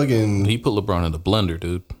Kyrie, fucking, He put LeBron in the blender,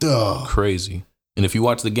 dude. duh. Crazy. And if you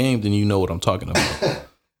watch the game, then you know what I'm talking about.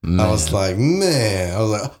 I was like, man, I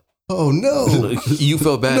was like, oh no, you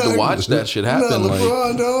felt bad Not- to watch that shit happen. Not Like,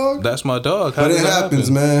 LeBron, dog. that's my dog. How But did it that happens,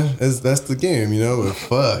 happen? man. That's the game, you know. But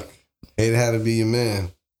fuck, it had to be your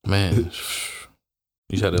man. Man, you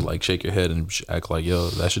just had to like shake your head and act like, yo,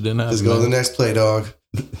 that shit didn't happen. Let's go to the man. next play, dog.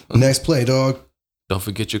 Next play, dog. Don't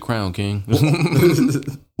forget your crown, King.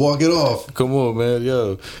 Walk it off, Come on, man,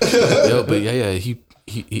 yo, but yeah, he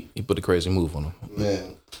put a crazy move on him.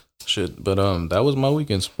 man. Shit, but that was my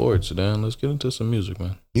weekend sports. Dan, let's get into some music,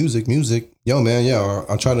 man. Music. Yo, man, yeah.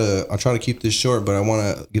 I'll try to keep this short, but I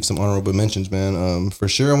want to give some honorable mentions, man. For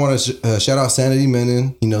sure, I want to shout out Sanity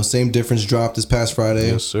Menon. You know, Same Difference dropped this past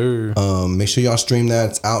Friday. Yes, sir. Make sure y'all stream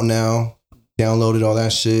that. It's out now. Download it, all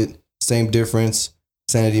that shit. Same Difference.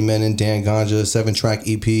 Sanity Menon, Dan Ganja, 7-track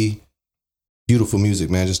EP. Beautiful music,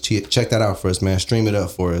 man. Just check that out for us, man. Stream it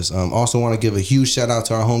up for us. Also want to give a huge shout out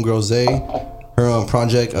to our homegirl Zay. Her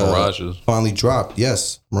project Mirages finally dropped.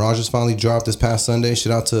 Yes, Mirages finally dropped this past Sunday.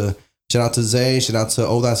 Shout out to Zay. Shout out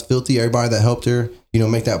to That's Filthy. Everybody that helped her,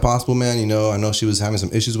 make that possible, man. I know she was having some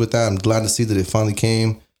issues with that. I'm glad to see that it finally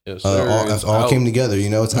came. Yes, sir. All came together.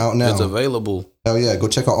 It's out now. It's available. Hell yeah! Go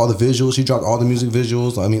check out all the visuals. She dropped all the music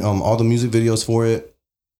visuals. All the music videos for it.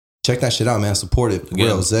 Check that shit out, man. Support it. Again,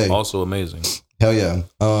 real Zay. Also amazing. Hell yeah.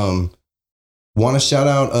 Want to shout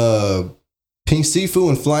out Pink Sifu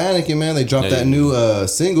and Fly Anakin, man. They dropped that new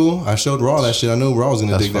single. I showed Raw that shit. I know Raw was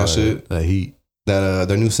gonna dig that shit. That heat. That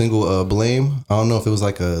their new single, Blame. I don't know if it was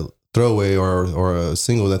like a throwaway or a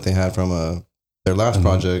single that they had from their last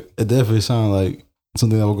project. It definitely sounded like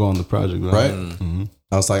something that will go on the project, right? Mm-hmm.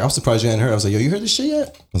 I was like, I'm surprised you hadn't heard. I was like, yo, you heard this shit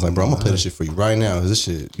yet? I was like, bro, I'm gonna play this shit for you right now. This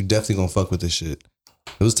shit, you definitely gonna fuck with this shit.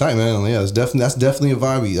 It was tight, man. Yeah, that's definitely a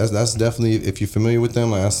vibey. That's definitely, if you're familiar with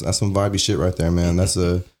them, like that's some vibey shit right there, man.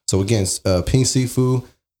 So again, Pink Sifu,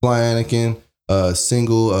 Fly Anakin,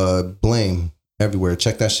 single, Blame everywhere.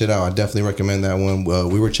 Check that shit out. I definitely recommend that one.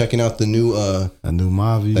 We were checking out the new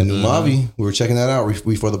Mavi. Mavi. We were checking that out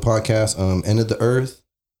before the podcast. End of the Earth,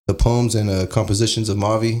 the poems and compositions of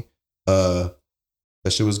Mavi. That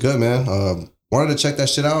shit was good, man. Wanted to check that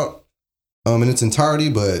shit out in its entirety,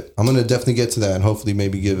 but I'm gonna definitely get to that and hopefully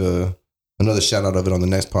maybe give another shout out of it on the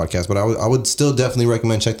next podcast. But I would still definitely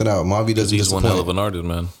recommend check that out. Mavi doesn't He's disappoint. one hell of an artist,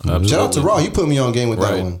 man. Absolutely. Shout out to Raw. You put me on game with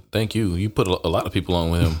that one. Thank you. You put a lot of people on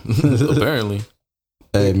with him. Apparently.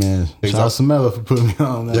 Hey man, shout out to Mello for putting me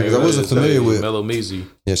on that. Yeah, because I wasn't familiar with Mellow Meezy.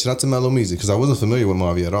 Yeah, shout out to Mellow Meezy because I wasn't familiar with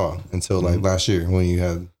Mavi at all until like last year when you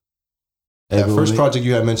had that first project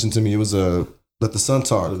you had mentioned to me. It was Let the Sun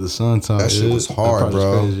Talk. Let the Sun Talk. That shit was hard,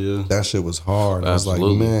 bro. Crazy, yeah. That shit was hard. Absolutely. I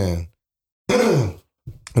was like, man.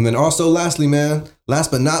 And then also, lastly, man, last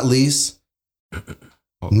but not least,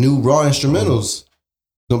 new Ra.Instrumentals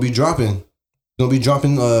gonna be dropping.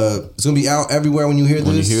 It's gonna be out everywhere when you hear this.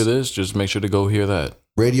 When you hear this, just make sure to go hear that.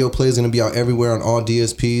 Radio play is gonna be out everywhere on all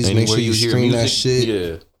DSPs. Anywhere make sure you stream that shit.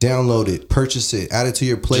 Yeah. Download it, purchase it, add it to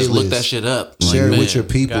your playlist. Just look that shit up. Share it with your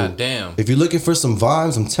people. God damn. If you're looking for some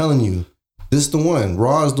vibes, I'm telling you, this is the one.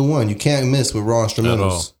 Raw is the one. You can't miss with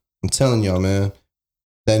Ra.Instrumentals. I'm telling y'all, man.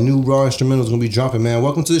 That new Ra.Instrumentals gonna be dropping, man.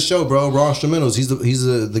 Welcome to the show, bro. Ra.Instrumentals. He's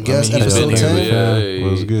the guest, episode 10. Yeah.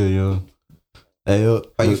 What's good, yo? Hey, yo.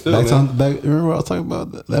 How you feel, man? Remember what I was talking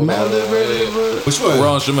about? That Madlib radio, bro? Which one?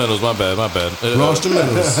 Ra.Instrumentals. My bad.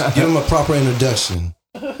 Ra.Instrumentals. Give him a proper introduction.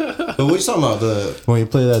 But what you talking about? When you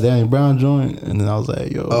play that Danny Brown joint, and then I was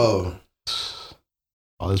like, yo.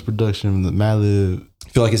 All this production, the Madlib.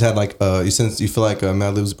 You feel like it's had like you feel like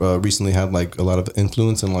Madlib's recently had like a lot of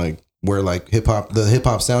influence in like where like the hip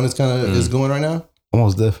hop sound is kind of is going right now.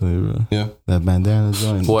 Almost definitely, bro. Yeah, that bandana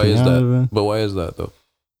joint. Why is that? Man. But why is that though?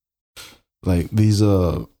 Like these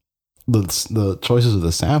the choices of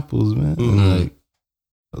the samples, man. Mm-hmm. And like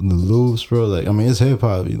the loops, bro. Like I mean, it's hip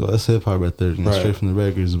hop. That's hip hop right there, right. Straight from the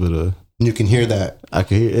records. But you can hear that. I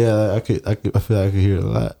could hear. Yeah, I feel like I could hear it a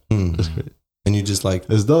lot. Mm-hmm. That's great. And you just like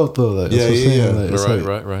it's dope though. Like, yeah.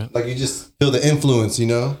 Like, right. Like you just feel the influence,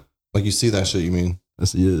 Like you see that shit. You mean?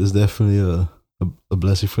 It's definitely a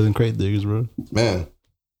blessing for them crate diggers, bro. Man,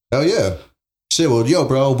 hell yeah. Shit. Well, yo,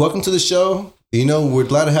 bro, welcome to the show. We're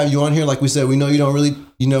glad to have you on here. Like we said, we know you don't really,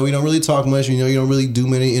 we don't really talk much. You don't really do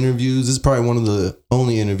many interviews. This is probably one of the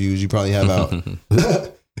only interviews you probably have out.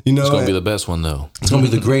 It's gonna be the best one though. It's gonna be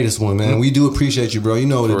the greatest one, man. We do appreciate you, bro. You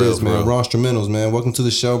know what it is, man. Bro. Ra.Instrumentals, man. Welcome to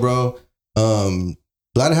the show, bro.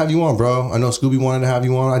 Glad to have you on, bro. I know Scooby wanted to have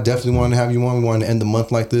you on. I definitely wanted to have you on. We wanted to end the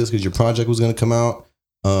month like this because your project was gonna come out.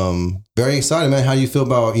 Very excited, man. How do you feel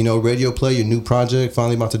about radio play, your new project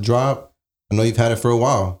finally about to drop? I know you've had it for a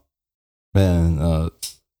while. Man,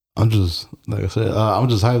 I'm just like I said, I'm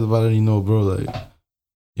just hyped about it, bro. Like,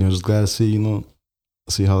 just glad to see,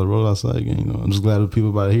 see how the rollout's like, and I'm just glad that people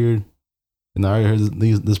about here. And I already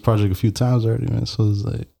heard this project a few times already, man. So it's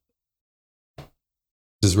like,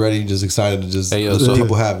 just ready, just excited to just hey, yo, let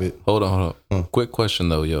people have it. Hold on. Quick question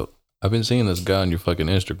though, yo. I've been seeing this guy on your fucking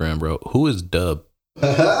Instagram, bro. Who is Dub? Who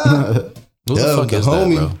the fuck is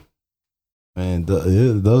homie. that, bro? Man,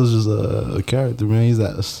 that was just a character, man.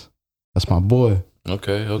 That's my boy.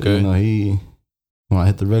 Okay. When I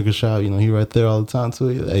hit the record shop, he right there all the time too.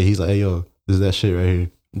 Hey, he's like, hey, yo, this is that shit right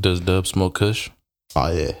here. Does Dub smoke Kush?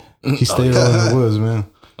 Oh yeah, he stayed all in the woods, man.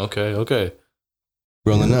 Okay.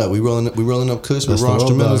 Rolling up. We rolling up Kush with That's the road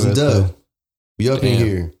Ra.Instrumentals and dog right Dub. there. We up in Damn.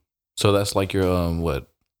 here. So that's like your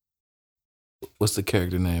what's the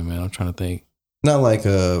character name, man? I'm trying to think. Not like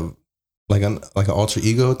an alter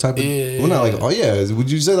ego type of. Yeah. Well, not like. Oh yeah. Would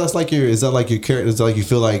you say that's like your? Is that like your character? Is that like you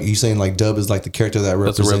feel like you saying like Dub is like the character that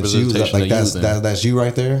That's a represents you? Is that representation like of you, then. that's you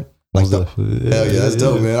right there. Like Most definitely. hell yeah, that's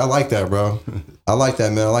dope, man. I like that, bro. I like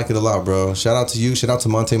that, man. I like it a lot, bro. Shout out to you. Shout out to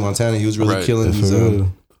Monte Montana. He was really Right. killing Yeah,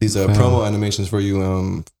 these for real. promo animations for you.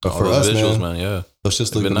 For All those us, visuals, man. Yeah. Those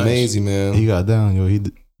just They've look been nice. amazing, man. He got down, yo.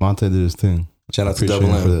 Monte did his thing. Shout out to Appreciate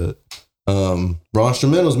Double him for M. that.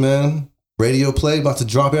 Ra.Instrumentals, man. Radio play about to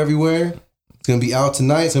drop everywhere. It's gonna be out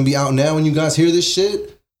tonight. It's gonna be out now when you guys hear this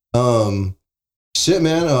shit. Shit,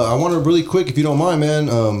 man. I want to really quick, if you don't mind,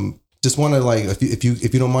 man. Just want to like, if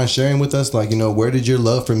you don't mind sharing with us, like, you know, where did your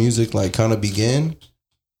love for music like kind of begin,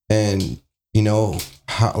 and you know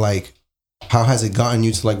how has it gotten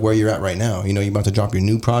you to like where you're at right now? You know, you're about to drop your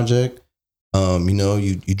new project. You know,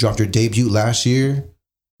 you dropped your debut last year,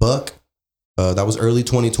 Buck. That was early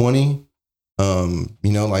 2020. You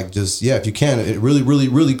know, like just, yeah, if you can, it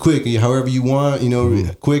really quick, however you want, you know,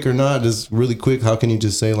 quick or not, just really quick. How can you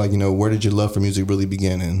just say like, you know, where did your love for music really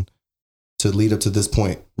begin and to lead up to this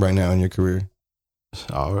point right now in your career?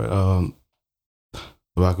 All right.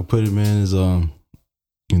 If I could put it, man, is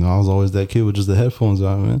you know, I was always that kid with just the headphones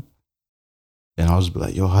on, man. And I was just be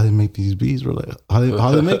like, yo, how they make these beats, bro? Like, how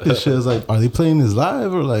they make this shit? It's like, are they playing this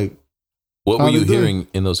live or like? What How were they you doing? hearing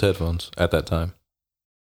in those headphones at that time?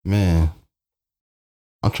 Man,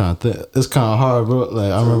 I'm trying to think. It's kind of hard, bro.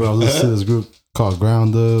 Like, I remember I was listening to this group called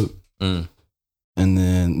Ground Up, Mm. and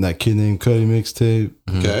then that kid named Cuddy mixtape,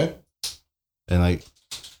 Mhm. Okay.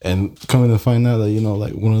 and coming to find out that, you know,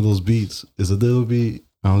 like one of those beats is a Dilla beat.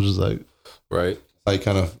 I was just like, Right. I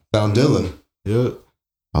kind of found Dylan. yeah.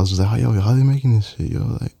 I was just like, yo, how they making this shit, yo?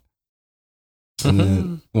 Like, and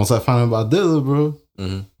then once I found out about Dilla, bro,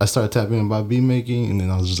 Mhm. I started tapping in about beat making, and then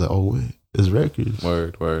I was just like, oh wait, it's records.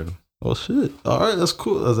 Word. Oh shit! All right, that's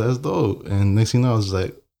cool. I was like, that's dope. And next thing you know, I was just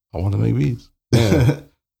like, I want to make beats. Yeah.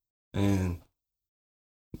 And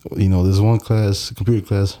you know, there's one class, computer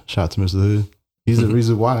class. Shout out to Mr. Hood. He's the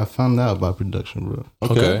reason why I found out about production, bro.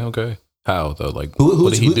 Okay. How though? Like, Who-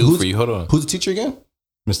 what did he who- do who's- for you? Hold on. Who's the teacher again?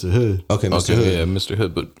 Mr. Hood. Okay, Mr. Okay, Hood. yeah, Mr.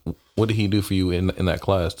 Hood. But what did he do for you in that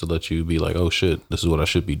class to let you be like, oh shit, this is what I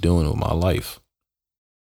should be doing with my life?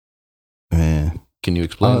 Man, Can you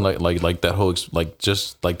explain like that whole like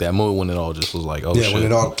just like that moment when it all just was like, oh Yeah, shit, when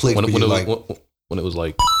it all clicked when, for when you, it like when it was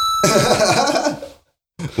like,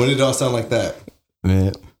 when did it all sound like that?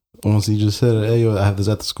 man. Once he just said, hey, yo, I have this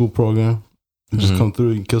at the school program. Just Mhm. come through,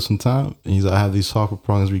 you can kill some time. And he's like, I have these software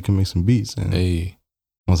programs where you can make some beats. And hey,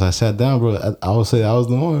 once I sat down, bro, I would say I was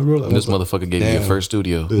the one, bro. Like, this motherfucker gave you your Damn. first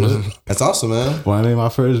studio. Yeah. That's awesome, man. when I made my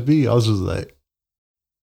first beat, I was just like,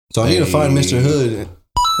 So I need to find Hey. Mr. Hood.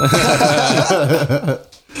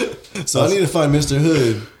 So I need to find Mr.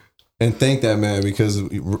 Hood and thank that man because you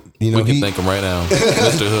know We can he thank him right now,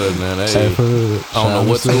 Mr. Hood, man. hey, Hey, for real. I don't know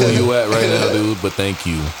what school you at right now, dude, but thank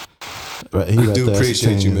you. Right, he I right do there,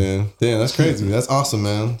 appreciate you, 10. man. Damn, that's crazy. That's awesome,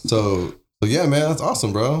 man. So yeah, man, that's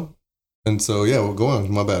awesome, bro. And so yeah, well, go on.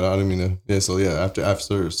 My bad. I didn't mean to. Yeah. So yeah,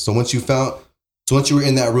 after. So once you were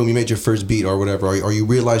in that room, you made your first beat or whatever, or you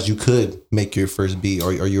realized you could make your first beat,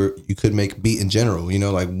 or you could make beat in general. You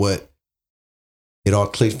know, like what it all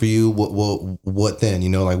clicked for you. What then? You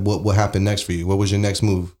know, like what happened next for you? What was your next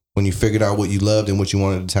move when you figured out what you loved and what you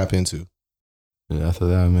wanted to tap into? Yeah, after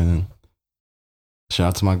that, man. Shout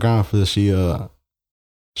out to my grandma for this. She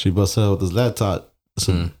busted out with this laptop. It's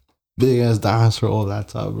a Mm. big ass dinosaur old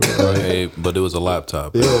laptop, bro. Hey, but it was a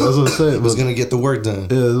laptop. Yeah, that's what I'm saying. It was But, gonna get the work done.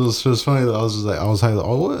 yeah, it was just funny. Though. I was just like, I was like,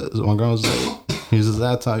 oh, what? My grandma was like, here's this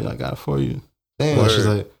laptop. I got it for you. Damn, But she's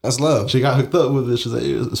like, that's love. she got hooked up with it. She's like,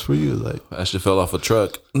 yeah, it's for you. It's like, That shit fell off a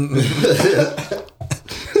truck.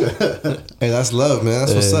 Hey, that's love, man.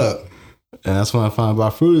 That's what's Yeah. up. and that's when I found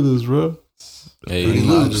about Fruity Loops, bro. Hey, Fruity You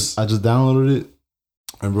know, Loops. I just downloaded it,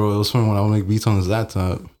 and bro, it was fun when I would make beats on this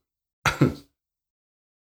laptop.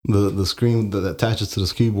 the screen that attaches to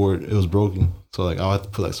this keyboard, it was broken, so like I had to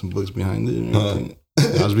put like some books behind it. And everything.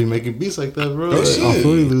 I was be making beats like that, bro. Oh, Like, shit. on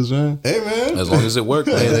Fruity Loops, man. Hey, man. as long as it worked,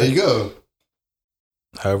 Hey, man. there you go.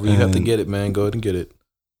 However you have to And- get it, man, go ahead and get it.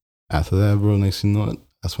 After that, bro, next thing you know,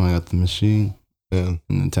 that's when I got the machine Yeah. and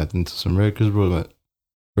then tapped into some records, bro. My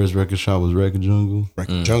first record shop was Record Jungle.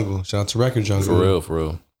 Record Mm. Jungle. Shout out to Record Jungle. For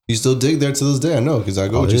real. You still dig there to this day, I know, because I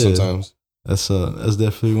go Oh, with you yeah. sometimes. That's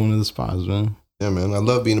definitely one of the spots, man. Yeah, man. I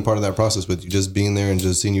love being a part of that process with you, just being there and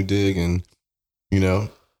just seeing you dig and, you know,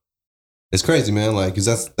 It's crazy, man. Like, cause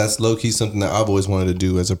that's low key something that I've always wanted to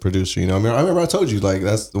do as a producer. You know, I remember I told you, like,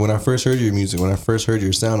 that's when I first heard your music, when I first heard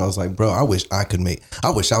your sound, I was like, bro, I wish I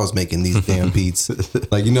was making these damn beats.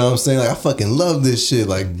 Like, you know what I'm saying? Like, I fucking love this shit.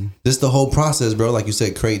 Like, just the whole process, bro. Like you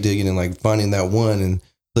said, crate digging and like finding that one and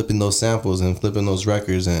flipping those samples and flipping those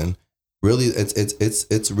records, and really,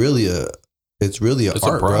 it's really a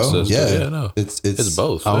art, process, bro. Yeah, no. It's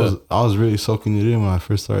both. I was really soaking it in when I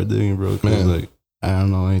first started digging, bro. Cause like I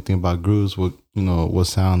don't know anything about grooves. What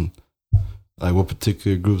sound, like what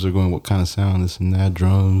particular grooves are going, what kind of sound, this and that,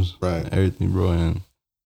 drums, right, everything, bro. And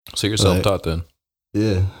so you're self-taught then.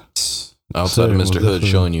 Yeah. Outside of Mr. Hood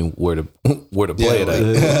showing you where to play it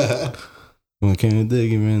at. When it came to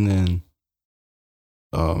digging, man, then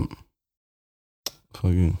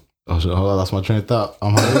fucking. Oh shit! Hold on, that's my train of thought.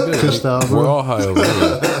 I'm high. Pushed out, bro. We're all high over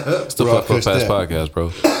here. It's the Fuck Past podcast,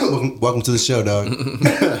 bro. Welcome to the show, dog.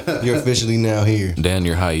 You're officially now here. Dan,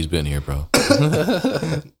 you're high. He's been here, bro.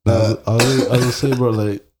 I would say, bro,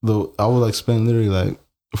 like I would like spend literally like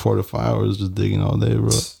 4 to 5 hours just digging all day,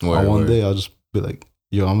 bro. On one day, I'll just be like,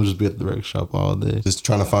 yo, I'm gonna just be at the record shop all day, just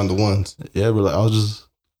trying to find the ones. Yeah, bro. Like I was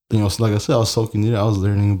just, like I said, I was soaking it. I was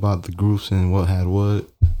learning about the groups and what had what.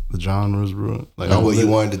 The genres, bro. Like what you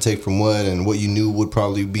wanted to take from what, and what you knew would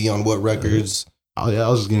probably be on what records. Oh yeah, I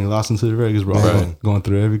was just getting lost into the records, bro. Right. Going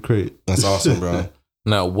through every crate. That's awesome, bro.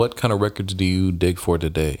 Now, what kind of records do you dig for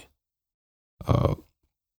today?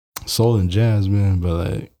 Soul and jazz, man.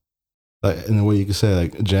 But like in a way you could say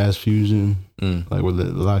like jazz fusion, like with a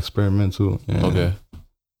lot of experimental. And, okay.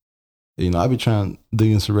 I be trying to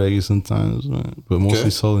dig into reggae sometimes, man, but mostly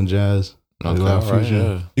soul and jazz. Okay, right,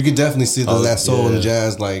 yeah. You can definitely see that soul and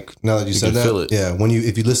jazz. Like now that you said that, feel it. Yeah.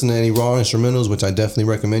 If you listen to any Ra.Instrumentals, which I definitely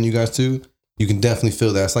recommend you guys to, you can definitely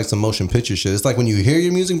feel that. It's like some motion picture shit. It's like when you hear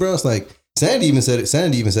your music, bro. It's like Sandy even said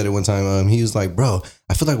it one time. He was like, bro,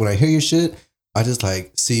 I feel like when I hear your shit, I just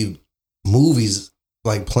like see movies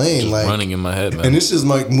like playing, just like running in my head, man. And it's just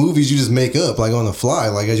like movies you just make up like on the fly,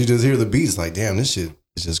 like as you just hear the beats. Like, damn, this shit.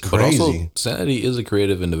 It's just crazy. But also, Sanity is a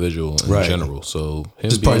creative individual in general. So him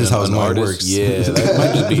just probably just how his mind works. Yeah, that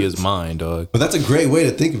might just be his mind, dog. But that's a great way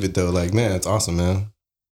to think of it, though. Like, man, it's awesome, man.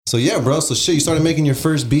 So yeah, bro. So shit, you started making your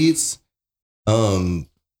first beats.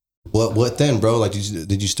 What then, bro? Like,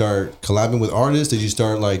 did you start collabing with artists? Did you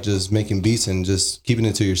start like just making beats and just keeping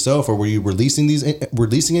it to yourself, or were you releasing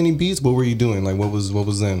any beats? What were you doing? Like, what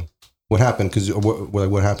was then? What happened? Because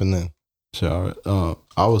what happened then? Sure.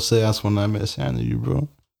 I would say that's when I met Sanity, bro,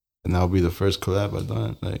 and that'll be the first collab I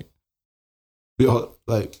done.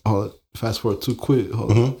 Fast forward too quick.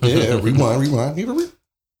 Yeah, rewind.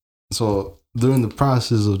 So during the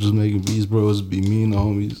process of just making beats, bro, it would be me and the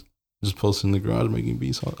homies just posting in the garage making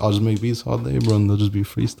beats. I'll just make beats all day, bro, and they'll just be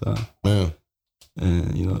freestyle. Man,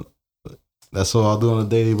 and that's all I'll do on a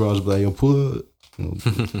daily, bro. I'll just be like, yo, pull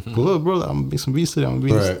up, bro. I'm gonna make some beats today. I'm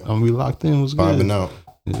gonna be locked in. What's good? Vibing out.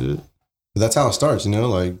 Yeah. But that's how it starts,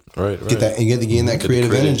 like right. Get that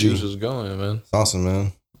creative energy. Juices going, man. It's awesome,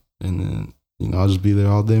 man. And then I'll just be there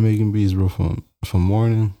all day making beats, bro, from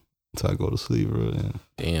morning until I go to sleep, bro. And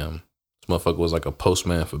damn, this motherfucker was like a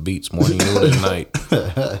postman for beats, morning, noon, and night.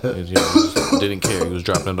 Just didn't care. He was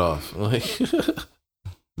dropping it off.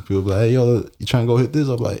 People be like, hey, yo, you trying to go hit this?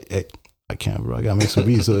 I'm like, hey, I can't, bro. I gotta make some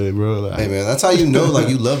beats today, bro. Like, hey, man, that's how you know, like,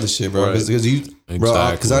 you love the shit, bro. Because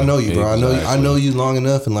bro, because I know you, bro. I know you long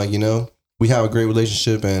enough, and like, we have a great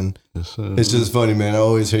relationship, and it's just funny, man. I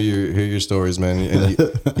always hear your stories, man, and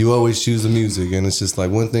you always choose the music, and it's just like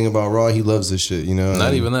one thing about Ra, he loves this shit,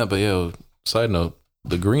 Not even that, but side note,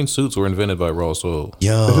 the green suits were invented by Raw Soul.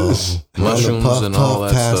 Yo, mushrooms and all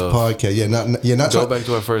that past stuff. Podcast, not go back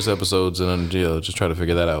to our first episodes and just try to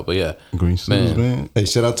figure that out. But yeah, green suits, man. Hey,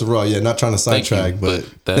 shout out to Raw. Yeah, not trying to sidetrack, but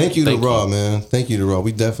thank you to Raw, man. Thank you to Raw.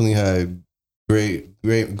 We definitely had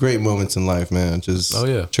great moments in life, man. Just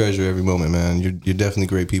treasure every moment, man. You're definitely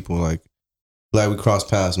great people. Like, glad we crossed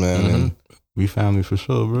paths, man. Mm-hmm. And we family for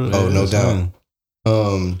sure, bro. Oh, no doubt.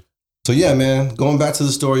 So yeah, man. Going back to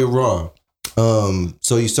the story of Raw.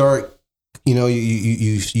 So you start,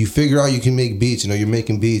 you figure out you can make beats. You're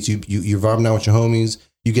making beats. You're vibing out with your homies.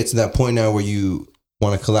 You get to that point now where you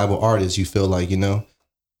want to collab with artists. You feel like,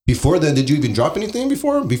 Before then, did you even drop anything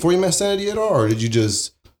before you met Sanity at all, or did you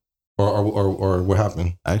just? Or what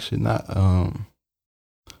happened? Actually, not. I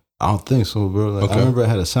don't think so, bro. Like, okay. I remember I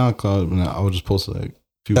had a SoundCloud and I would just post like a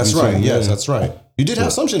few. That's right. Yes, that's right. You did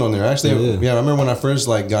have some shit on there, actually. Yeah. I remember when I first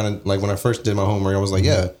when I first did my homework, I was like,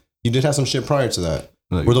 yeah, you did have some shit prior to that.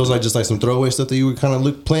 Like, were those like just like some throwaway stuff that you were kind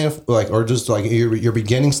of playing like, or just like your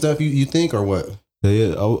beginning stuff? You think, or what?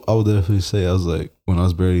 Yeah. I would definitely say I was like when I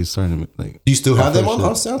was barely starting to like. Do you still have them on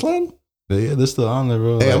SoundCloud? Yeah, they're still on there,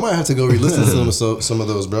 bro. Hey, I might have to go re-listen to some of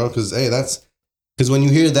those, bro. Because when you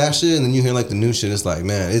hear that shit and then you hear like the new shit, it's like,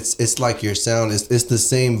 man, it's like your sound. It's the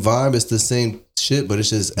same vibe. It's the same shit, but it's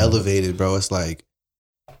just elevated, bro. It's like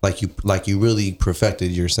you really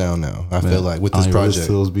perfected your sound now. I feel like with this project.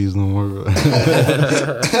 Those beats no more, bro.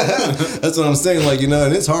 That's what I'm saying. Like,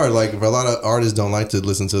 and it's hard. Like, a lot of artists don't like to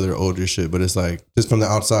listen to their older shit, but it's like just from an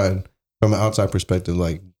outside perspective,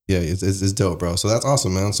 like, yeah, it's dope, bro. So that's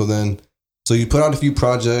awesome, man. So you put out a few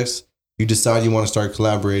projects. You decide you want to start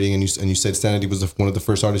collaborating, and you said Sanity was one of the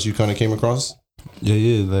first artists you kind of came across.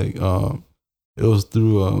 Yeah. Like, it was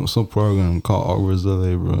through some program called Artworks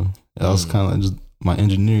LA, bro. That was kind of like just my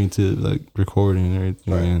engineering tip, like recording and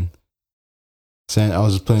everything. Right. And I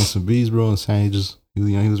was just playing some beats, bro, and Sandy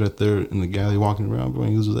he was right there in the gallery walking around, bro.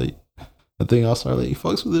 And he was just like, I think I started like, he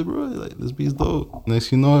fucks with it, bro. Like, this beat's dope.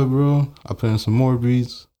 Next you know it, bro, I put in some more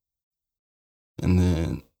beats, and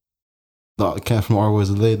then the cat from Artworks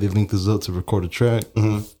LA, they linked us up to record a track,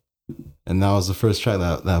 and that was the first track,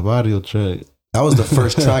 that audio track. That was the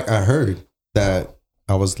first track I heard that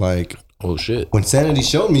I was like, oh shit. When Sanity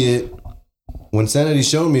showed me it, I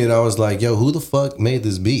was like, yo, who the fuck made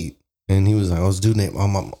this beat? And he was like, oh,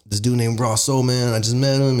 this dude named Raw Soul, man. I just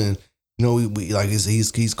met him, and we like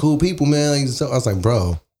he's cool people, man. Like, so I was like,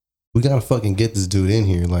 bro, we gotta fucking get this dude in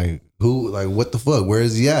here. Like, who? Like, what the fuck? Where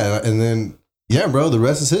is he at? And then, yeah, bro, the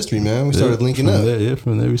rest is history, man. We started linking up.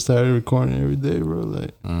 From there we started recording every day, bro.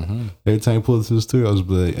 Like, every time you pull it to the studio, I was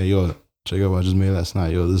like, hey, yo, check out what I just made last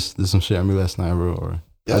night. Yo, this some shit I made last night, bro. Or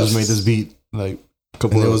I just made this beat like.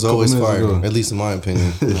 And it was always fire, at least in my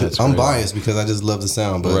opinion. I'm biased because I just love the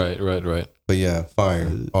sound, but right. But yeah,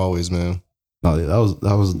 fire, always, man. No,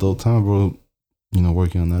 that was a dope time, bro.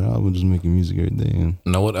 Working on that album, just making music every day. And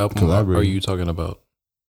now, what album are you talking about?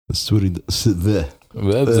 The Sweetie, there.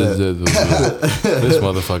 This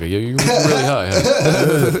motherfucker, you're really high.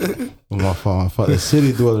 Huh? My fault. The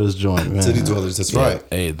City Dwellers joint, man. City Dwellers, that's right.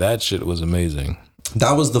 Hey, that shit was amazing.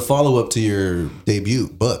 That was the follow up to your debut,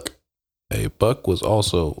 Buck. Hey, Buck was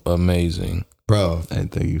also amazing. Bro. Hey,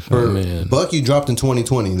 thank you, man. Buck, you dropped in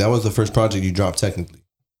 2020. That was the first project you dropped technically.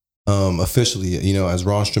 Officially, as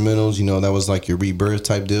Ra.Instrumentals, that was like your rebirth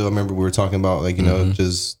type deal. I remember we were talking about like,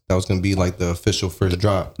 just that was going to be like the official first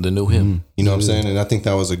drop. The new him. You know what I'm saying? And I think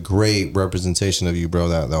that was a great representation of you, bro,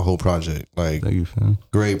 that whole project. Like, thank you, fam.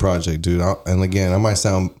 Great project, dude. And again, I might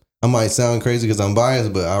sound crazy because I'm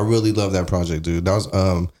biased, but I really love that project, dude. That was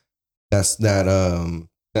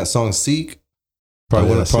that song Seek,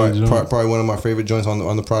 probably one of my favorite joints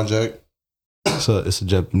on the project. So it's a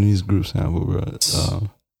Japanese group sample, bro.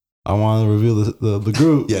 I want to reveal the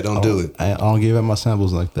group. Yeah, don't do it. I don't give out my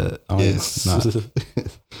samples like that.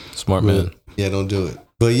 Smart man. Yeah, don't do it.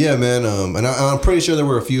 But yeah, man. And I'm pretty sure there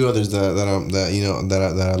were a few others that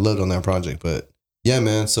I loved on that project. But yeah,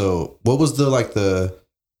 man. So what was the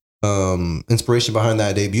inspiration behind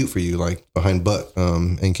that debut for you, like behind Buck?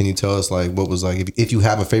 And can you tell us like what was like if you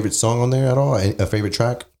have a favorite song on there at all, a favorite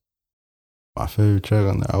track? My favorite track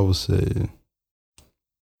on there, I would say,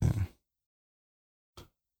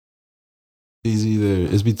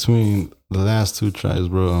 it's between the last two tracks,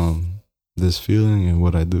 bro. This Feeling and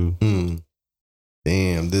What I Do.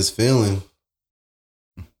 Damn, This Feeling.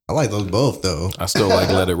 I like those both though. I still like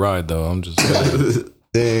Let It Ride though. I'm just saying.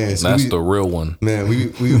 Damn, so that's the real one. Man, we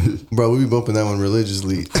be bumping that one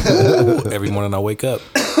religiously. Every morning I wake up.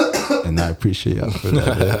 And I appreciate y'all for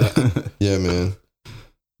that. Yeah, man.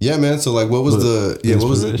 Yeah, man. So like what was what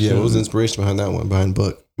was the inspiration behind that one, behind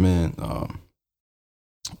Buck? Man,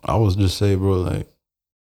 I was just say, bro, like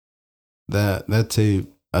that tape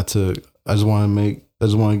I took, I just want to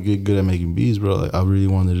get good at making beats, bro. Like I really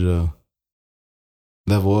wanted to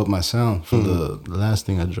level up my sound for the last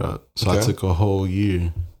thing I dropped. So I took a whole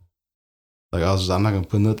year. Like I'm not gonna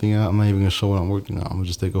put nothing out. I'm not even gonna show what I'm working on. I'm gonna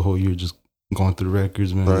just take a whole year just going through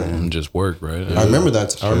records, man. Right. And just work, right? I remember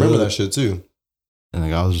that. I remember that shit too. And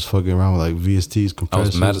like I was just fucking around with like VSTs,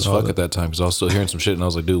 compressors. I was mad as fuck at that time because I was still hearing some shit, and I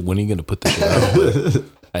was like, dude, when are you gonna put this shit out?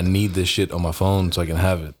 I need this shit on my phone so I can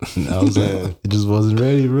have it. And I was like, it just wasn't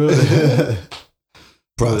ready, bro.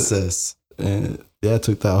 Process. And yeah, it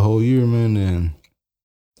took that whole year, man. And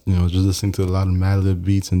just listening to a lot of Madlib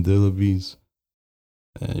beats and Dilla beats.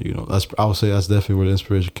 And I would say that's definitely where the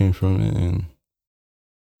inspiration came from. And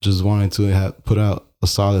just wanting to put out a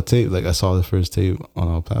solid tape. Like I saw the first tape on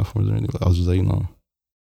all platforms or anything. I was just like,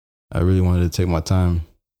 I really wanted to take my time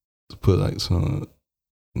to put like some,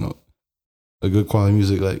 a good quality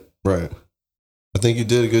music. Like, right. I think you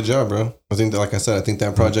did a good job, bro. I think that, like I said, I think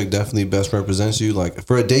that project definitely best represents you. Like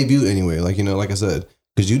for a debut, anyway. Like like I said,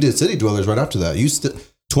 because you did City Dwellers right after that.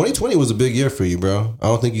 2020 was a big year for you, bro. I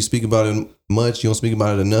don't think you speak about it much. You don't speak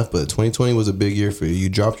about it enough, but 2020 was a big year for you. You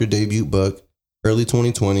dropped your debut book early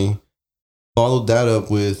 2020. Followed that up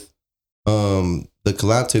with the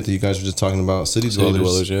collab tape that you guys were just talking about, City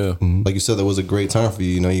Dwellers. Yeah. Mm-hmm. Like you said, that was a great time for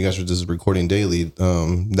you. You know, you guys were just recording daily.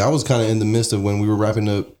 That was kind of in the midst of when we were wrapping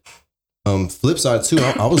up Flip Side too.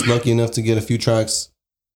 I was lucky enough to get a few tracks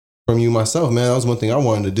from you myself, man. That was one thing I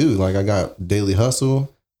wanted to do. Like I got Daily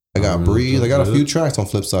Hustle. I got Breathe. I got a few tracks on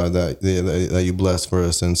Flipside that you blessed for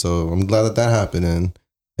us, and so I'm glad that happened.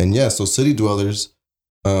 And yeah, so City Dwellers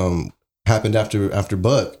happened after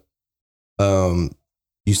Buck.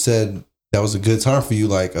 You said that was a good time for you.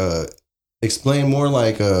 Like, explain more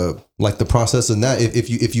like the process in that.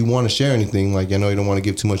 If you want to share anything, like I know you don't want to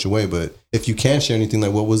give too much away, but if you can share anything,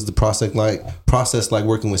 like what was the process like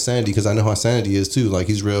working with Sandy? Because I know how Sandy is too. Like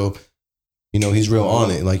he's real. You know, he's real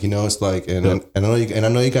on it. Like, you know, it's like, and I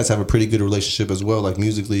know you guys have a pretty good relationship as well. Like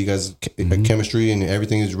musically, you guys chemistry and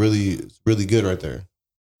everything is really, really good right there.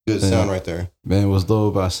 Good sound right there. Man, what's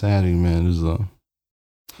dope about Sandy, man, is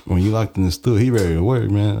when you locked in the studio, he ready to work,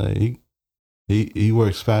 man. Like he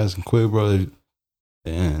works fast and quick, bro.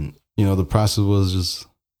 And you know, the process was just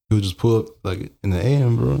he would just pull up like in the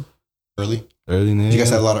AM, bro. Early in the AM. You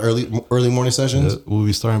guys had a lot of early morning sessions? Yeah, we'll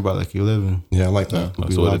be starting by like 11. Yeah, I like that.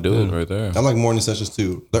 That's the way to do it right there. I like morning sessions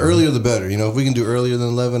too. The earlier the better. You know, if we can do earlier than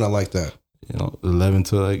 11, I like that. You know, 11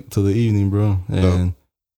 to the evening, bro. And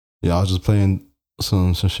yeah, I was just playing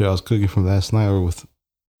some shit I was cooking from last night, or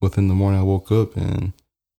within the morning I woke up and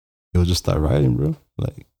he'll just start writing, bro.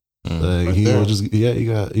 Like right he there. will just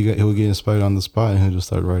he'll get inspired on the spot and he'll just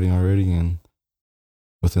start writing already, and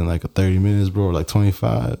within like 30 minutes, bro, like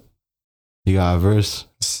 25, he got a verse,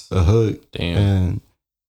 a hook. Damn. And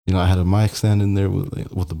you know, I had a mic standing there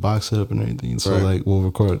with the box set up and everything. So like we'll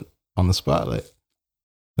record on the spot. Like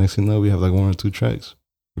next thing you know, we have like 1 or 2 tracks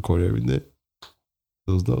recorded every day.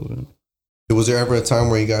 It was dope, man. Was there ever a time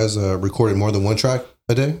where you guys recorded more than 1 track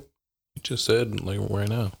a day? You just said like right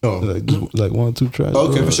now. Oh, Like just like 1 or 2 tracks.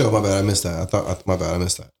 okay, bro. for sure. My bad. I missed that. I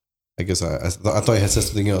missed that. I guess I thought you had said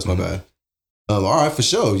something else. My bad. All right, for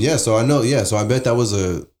sure. Yeah. So I know. Yeah. So I bet that was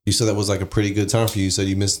you said that was like a pretty good time for you. You said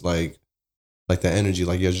you missed like that energy.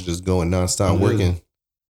 Like you guys were just going nonstop working.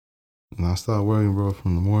 And I started working, bro,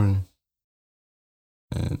 from the morning.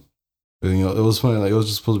 And you know, it was funny. Like it was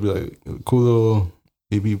just supposed to be like a cool little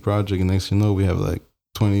EP project, and next thing you know, we have like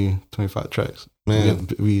 20, 25 tracks. Man,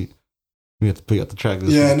 we have to pick out the track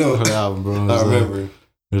list. Yeah, I know. For the album, bro. I remember.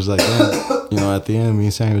 It was like, damn, you know, at the end, me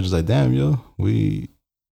and Sammy were just like, damn, yo, we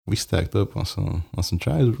stacked up on some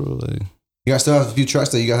tracks, bro. Like, You guys still have a few tracks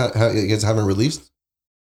that you guys haven't released?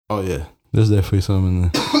 oh yeah, there's definitely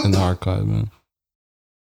some in the archive, man.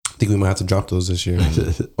 I think we might have to drop those this year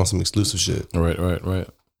on some exclusive shit. Right.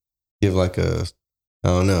 Give like I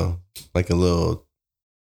don't know, like a little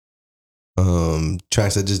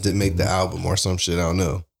tracks that just didn't make the album or some shit. I don't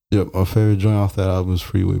know. Yep, my favorite joint off that album is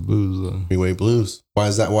Freeway Blues, though. Freeway Blues. Why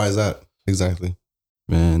is that? Exactly.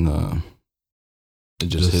 Man, It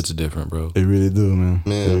just hits different, bro. It really do, man.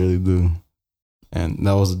 Man. It really do. And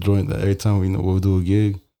that was a joint that every time we'll do a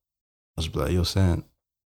gig, I just be like, yo, Sam,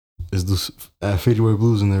 let's do add Freeway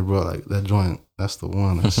Blues in there, bro. Like that joint, that's the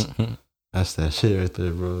one. That's that shit right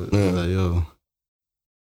there, bro. Yeah. Like, yo.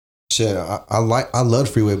 Shit, I loved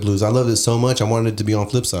Freeway Blues. I loved it so much. I wanted it to be on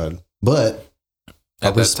Flipside, but I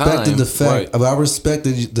respected the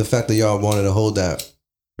fact that y'all wanted to hold that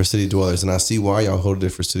for City Dwellers, and I see why y'all hold it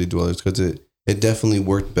for City Dwellers, because it definitely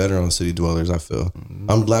worked better on City Dwellers. I feel.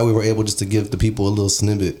 I'm glad we were able just to give the people a little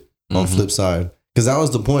snippet on Flipside, because that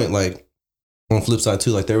was the point. Like on Flipside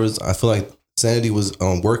too, like I feel like Sanity was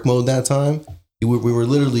on work mode that time. We were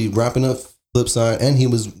literally wrapping up Flipside, and he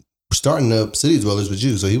was starting up City Dwellers with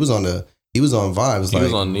you. So he was on vibes. He was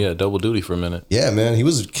on double duty for a minute. Yeah, man, he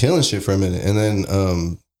was killing shit for a minute, and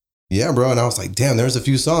then yeah, bro. And I was like, damn, there's a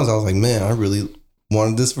few songs. I was like, man, I really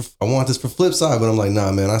wanted this for Flipside, but I'm like,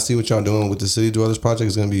 nah, man, I see what y'all doing with the City Dwellers project.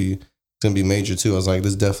 It's gonna be major too. I was like,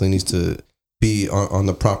 this definitely needs to be on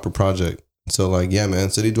the proper project. So like, yeah, man,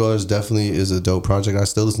 City Dwellers definitely is a dope project. I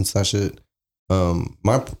still listen to that shit.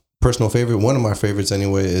 My personal favorite, one of my favorites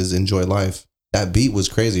anyway, is Enjoy Life. That beat was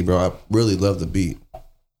crazy, bro. I really love the beat.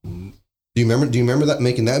 Do you remember that,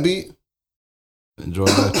 making that beat? Enjoy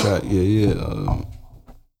that track. Yeah.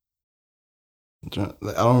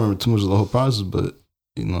 I don't remember too much of the whole process, but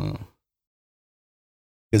you know,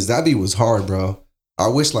 because that beat was hard, bro. I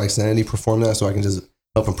wish like Sandy performed that so I can just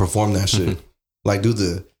help him perform that shit. Like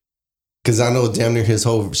because I know damn near his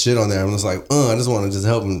whole shit on there. I'm just like, I just want to just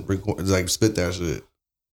help him record, like spit that shit.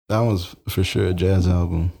 That was for sure a jazz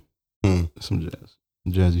album. Hmm. Some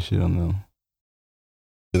jazzy shit on them.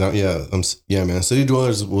 Yeah, man. City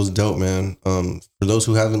Dwellers was dope, man. For those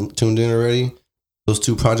who haven't tuned in already, those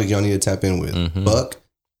two projects y'all need to tap in with. Buck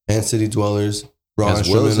and City Dwellers. As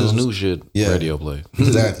well as his new shit, Radio Play.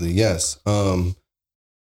 Exactly, yes.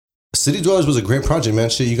 City Dwellers was a great project, man.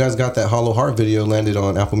 Shit, you guys got that Hollow Heart video landed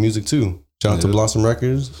on Apple Music too. Shout out to Blossom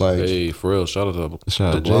Records. Like, hey, for real, shout out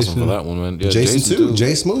to Blossom for that one, man. Yeah, Jason too.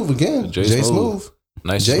 Jay Smooth again. Jay Smooth.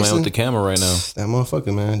 Nice man with the camera right now. That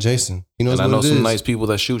motherfucker, man. Jason. He knows and what I know it some is. nice people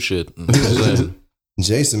that shoot shit.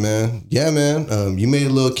 Jason, man. Yeah, man. You made a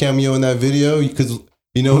little cameo in that video because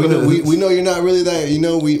we know you're not really that. We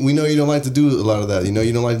know you don't like to do a lot of that.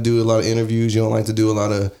 You don't like to do a lot of interviews. You don't like to do a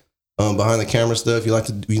lot of behind the camera stuff. You like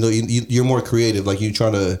to you're more creative. Like you try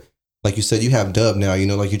to, like you said, you have Dub now.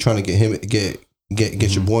 Like you're trying to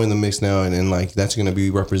get your boy in the mix now, and like that's gonna be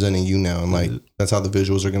representing you now, and like that's how the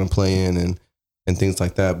visuals are gonna play in and things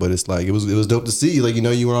like that. But it's like it was dope to see. Like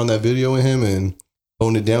you were on that video with him and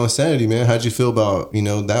holding it down with Sanity, man. How'd you feel about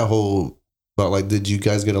that whole like? Did you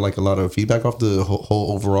guys get a lot of feedback off the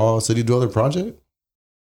whole overall City Dweller project?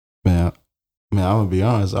 Man, I'm gonna be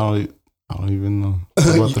honest. I don't even know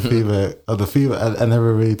about the feedback. I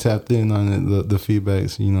never really tapped in on it, the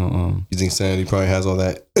feedbacks. You think Sanity probably has all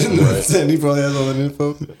that? Sanity probably has all that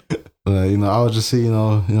info. I would just see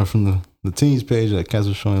from the team's page that cats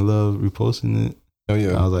were showing love, reposting it. Oh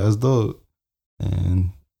yeah, I was like, that's dope,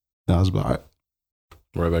 and I was like, all right.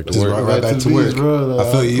 Right back to work. Right back to work, bro. Like,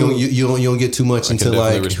 I feel you don't get too much into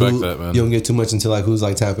like that, you don't get too much into like who's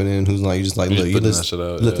like tapping in, who's like you just like look, you just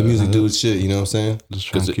let the music do its shit. You know what I'm saying? Just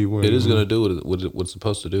trying to keep working. It is gonna do what it's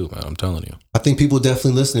supposed to do, man. I'm telling you. I think people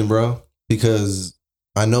definitely listening, bro, because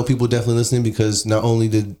I know people definitely listening because not only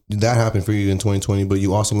did that happen for you in 2020, but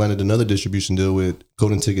you also landed another distribution deal with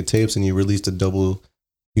Golden Ticket Tapes, and you released a double.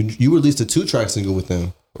 You released a 2-track single with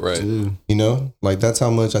them. Right. Like that's how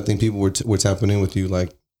much I think people were tapping in with you.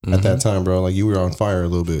 Like at that time, bro. Like you were on fire a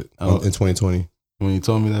little bit in 2020. When you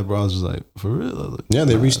told me that, bro, I was just like, for real? Yeah,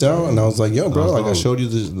 they reached out and I was like, yo, bro, like I showed you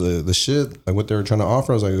the shit, like what they were trying to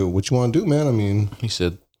offer. I was like, what you want to do, man? I mean, he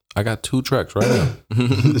said, I got 2 tracks right now.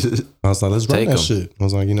 I was like, let's run that shit. I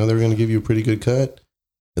was like, they were going to give you a pretty good cut.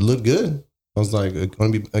 It looked good. I was like, it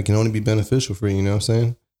can only be beneficial for you. You know what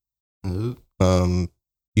I'm saying?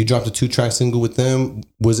 You dropped a 2-track single with them.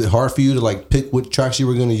 Was it hard for you to like pick what tracks you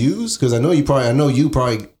were going to use? Because I know you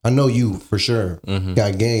for sure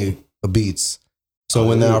got gang of beats. So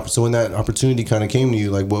when that opportunity kind of came to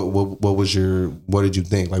you, like what did you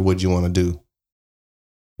think? Like what did you want to do?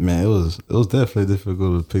 Man, it was definitely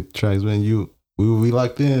difficult to pick tracks. Man, we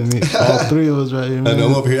locked in. All 3 of us right here. Man. I know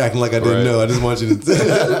I'm over here acting like I didn't know. I just want you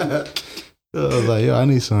to. I was like, yo, I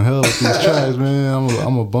need some help with these tracks, man.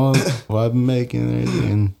 I'm a bum what I've been making and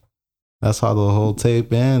everything. And that's how the whole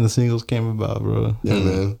tape and the singles came about, bro. Yeah,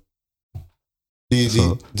 man.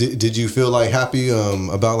 Did you feel like happy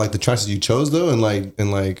about like the tracks that you chose though, and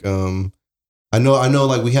I know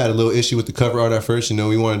like we had a little issue with the cover art at first.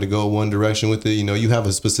 We wanted to go one direction with it. You have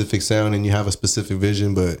a specific sound and you have a specific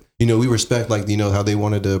vision, but we respect like how they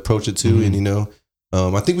wanted to approach it too, and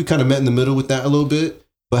I think we kind of met in the middle with that a little bit.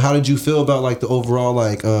 But how did you feel about like the overall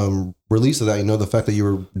like release of that? The fact that you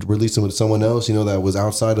were releasing with someone else, that was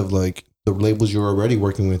outside of like the labels you were already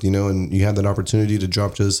working with, and you had that opportunity to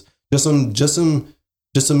drop just some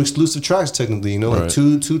exclusive tracks technically, like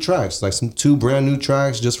two tracks, like some 2 brand new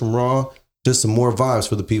tracks just from Raw, just some more vibes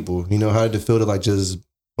for the people. How did it feel to like just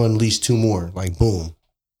unleash 2 more, like boom,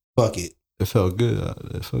 fuck it. It felt good.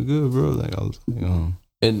 It felt good, bro. Like I was,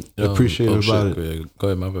 and appreciative about it. Go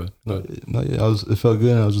ahead, my bad. It felt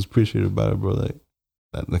good, and I was just appreciative about it, bro. Like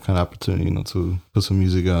the kind of opportunity, to put some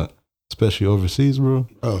music out, especially overseas, bro.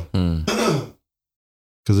 Oh,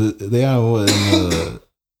 because they are in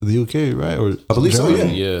the UK, right? Or I believe Germany? so.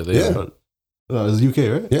 Yeah, they are. It's UK,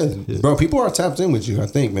 right? Yeah, bro. People are tapped in with you. I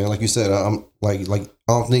think, man. Like you said, I'm like I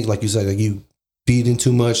don't think like you said like you feeding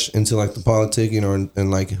too much into like the politicking and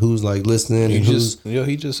like who's like listening and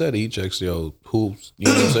he just said he checks who's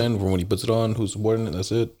what I'm saying from when he puts it on, who's supporting it.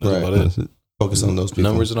 That's it. That's about it. Focus on those people.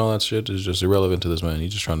 Numbers and all that shit is just irrelevant to this man.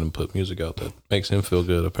 He's just trying to put music out that makes him feel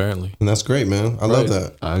good, apparently. And that's great, man. I love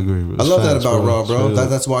that. I agree. I love that about Raw, bro.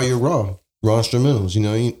 That's why you're Raw. Ra.Instrumentals.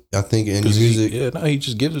 I think in your music. He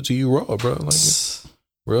just gives it to you raw, bro. Like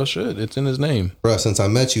real shit. It's in his name, bro. Since I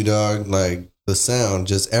met you, dog, like the sound,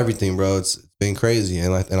 just everything, bro. It's been crazy.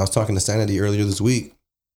 And I was talking to Sanity earlier this week.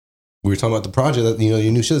 We were talking about the project that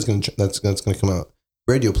your new shit that's gonna come out,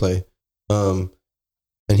 Radio Play. And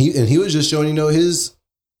he was just showing his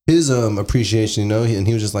appreciation, and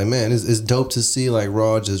he was just like, man, it's dope to see like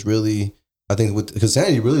Raw just really. I think because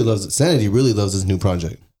Sanity really loves this new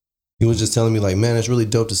project. he was just telling me like, man, it's really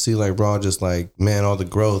dope to see like Raw just like, man, all the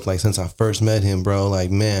growth like since I first met him, bro. Like,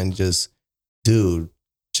 man, just dude,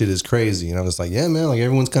 shit is crazy. And I was like, yeah, man, like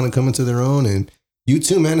everyone's kind of coming to their own, and you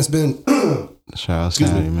too, man. It's been shout out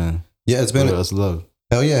Sandy, man. Yeah, it's been that's love.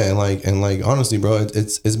 Hell yeah, and like honestly, bro,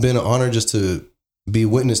 it's been an honor just to be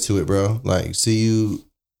witness to it, bro. Like see you.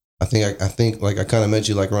 I think like I kind of met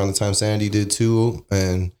you like around the time Sandy did too,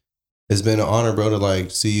 and it's been an honor, bro, to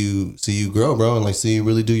like see you grow, bro, and like see you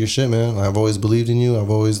really do your shit, man. I've always believed in you. I've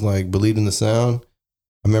always like believed in the sound.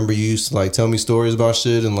 I remember you used to like tell me stories about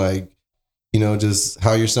shit and like, you know, just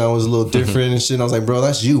how your sound was a little different and shit. And I was like, bro,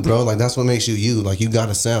 that's you, bro. Like that's what makes you you. Like you got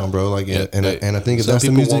a sound, bro. Like and I think if some that's the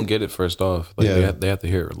people music, won't get it first off. Like Yeah. they have to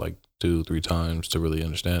hear it like 2-3 times to really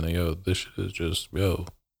understand that. Yo, this shit is just Yeah,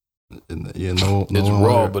 no, it's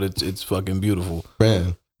raw, but it's fucking beautiful.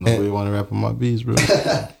 man. Nobody want to rap on my beats, bro.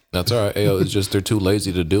 That's all right. Yo, it's just they're too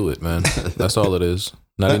lazy to do it, man. That's all it is.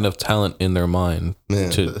 Not enough talent in their mind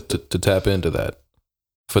Man. to tap into that.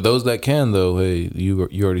 For those that can, though, hey, you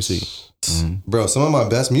already see. Bro, some of my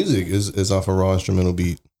best music is off a raw instrumental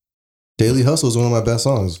beat. Daily Hustle is one of my best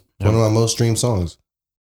songs. One of my most streamed songs.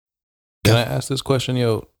 Can I ask this question,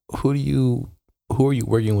 yo? Who are you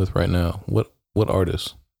working with right now? What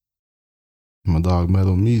artists? My dog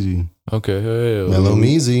Mellow Meezy. Okay, hey, Mellow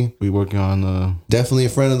Meezy. We working on Definitely a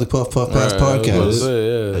friend of the Puff Puff Pass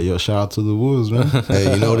podcast. Hey, yo, shout out to the Woods, man.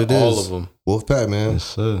 Hey, you know what it is. All of them. Wolfpack, man. Yes,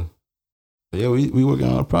 sir. But yeah, we working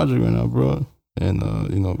on a project right now, bro. And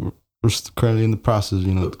you know, we're currently in the process,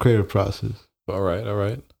 you know, the creative process. All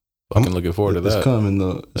right. Fucking looking forward to that. It's coming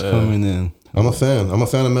though. It's coming in. I'm a fan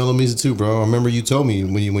of Mellow Meezy too, bro. I remember you told me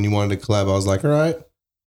when you wanted to collab, I was like, all right,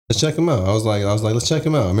 let's check him out. I was like, let's check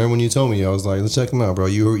him out. I remember when you told me, I was like, let's check him out, bro.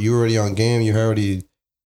 You were already on game.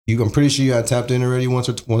 I'm pretty sure you had tapped in already once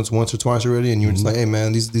or twice already, and you were just like, hey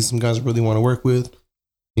man, these some guys I really want to work with.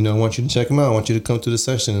 You know, I want you to check them out. I want you to come to the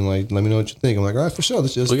session and like let me know what you think. I'm like, all right, for sure.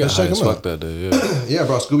 Let's check them out. That day, yeah. Yeah,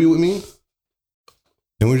 bro, Scooby with me,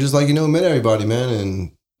 and we're just like, you know, met everybody,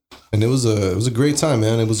 man, and it was a great time,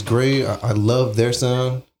 man. It was great. I loved their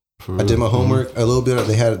sound. I did my homework a little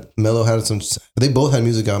bit. Mello had some. They both had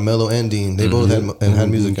music out. Mello and Dean. They both had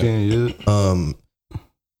music out.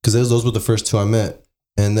 Because those were the first two I met,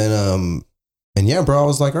 and then and yeah, bro, I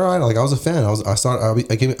was like, all right, like I was a fan.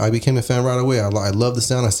 I became a fan right away. I love the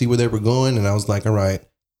sound. I see where they were going, and I was like, all right,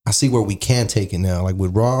 I see where we can take it now. Like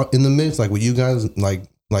with Raw in the mix, like with you guys, like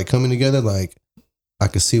coming together, like I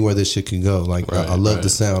could see where this shit could go. Like I love the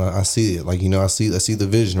sound. I see it. Like, you know, I see the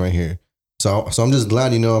vision right here. So I'm just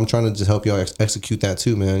glad, you know, I'm trying to just help y'all execute that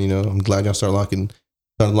too, man. You know, I'm glad y'all started locking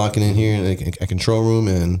in here in a control room,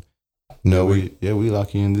 and you know we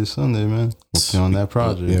locking in this Sunday, man. Working on that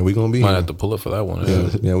project. Yeah, we gonna be. Might here. have to pull up for that one.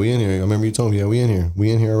 Yeah, we in here. I remember you told me. Yeah, we in here. We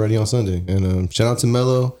in here already on Sunday. And shout out to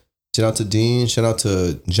Mello. Shout out to Dean. Shout out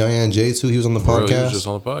to Giant J too. He was on the podcast. He was just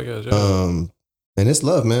on the podcast. Yeah. And it's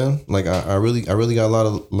love, man. Like I really got a lot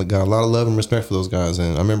of love and respect for those guys.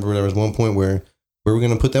 And I remember there was one point where we were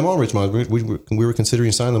gonna put them on Rich Minds. We were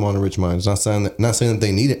considering signing them on to Rich Minds. Not saying that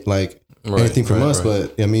they need it like anything from us,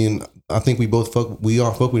 but I mean, I think we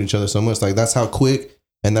all fuck with each other so much. Like that's how quick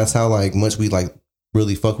and that's how like much we like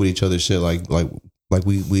really fuck with each other. Shit, like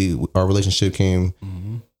we our relationship came.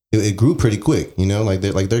 Mm-hmm. It grew pretty quick, you know. Like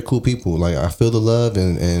they're cool people. Like I feel the love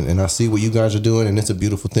and I see what you guys are doing, and it's a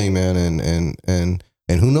beautiful thing, man. And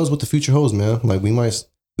who knows what the future holds, man. Like we might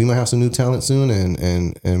have some new talent soon,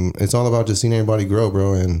 and it's all about just seeing everybody grow,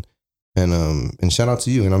 bro. And shout out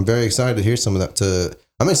to you. And I'm very excited to hear some of that.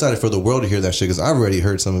 I'm excited for the world to hear that shit because I've already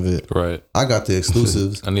heard some of it. Right. I got the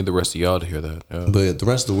exclusives. I need the rest of y'all to hear that. Yeah. But the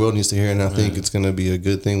rest of the world needs to hear it, and I think it's gonna be a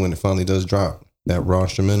good thing when it finally does drop. That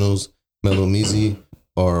Ra.Instrumentals, Mellow Meezy,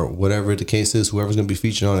 or whatever the case is, whoever's gonna be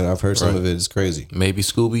featured on it. I've heard some of it. It's crazy. Maybe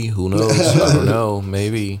Scooby. Who knows? I don't know.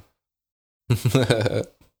 Maybe. It's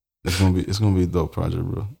gonna be a dope project,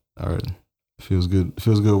 bro. All right. It feels good. It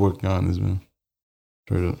feels good working on this, man.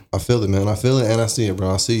 Straight up. I feel it, man. I feel it, and I see it,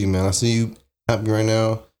 bro. I see you, man. I see you happy right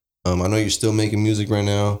now. I know you're still making music right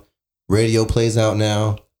now. Radio plays out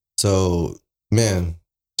now. So, man,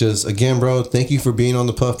 just again, bro, thank you for being on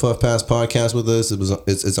the Puff Puff Pass podcast with us.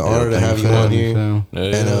 It's an honor to have you on here.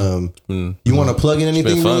 And you want to plug in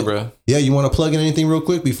anything? It's been fun, bro. Yeah, you want to plug in anything real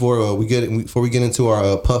quick before we get into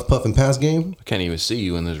our Puff Puff and Pass game? I can't even see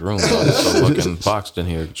you in this room. Bro. It's so fucking boxed in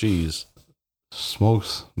here. Jeez.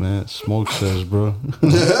 Smokes, man. Smoke says, bro.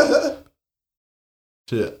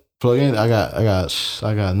 Shit. Plug in. I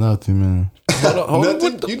got nothing, man. Hold on.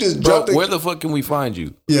 Nothing? You just dropped it. Where the fuck can we find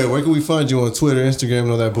you? Yeah, where can we find you on Twitter, Instagram,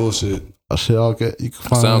 and all that bullshit? Oh shit, okay. You can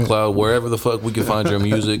find SoundCloud, wherever the fuck we can find your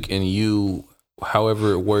music, and you,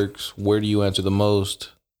 however it works. Where do you answer the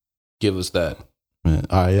most? give us that. Man,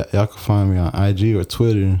 all right, y'all can find me on IG or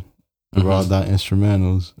Twitter,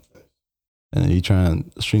 Ra.Instrumentals. And you try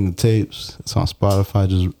and stream the tapes. It's on Spotify.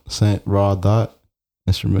 Just send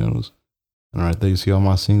Ra.Instrumentals. And right there, you see all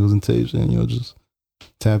my singles and tapes. And, just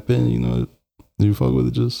tap in, you fuck with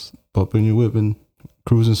it, just pop in your whip and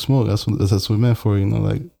cruise and smoke. That's what it's meant for,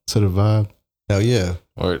 like, set a vibe. Hell yeah.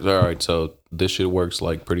 All right. So this shit works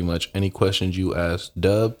like pretty much any questions you ask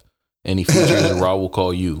Dub, any features, Raw will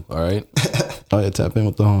call you. All right. Oh yeah, tap in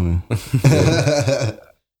with the homie.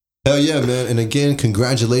 Hell yeah, man. And again,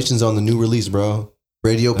 congratulations on the new release, bro.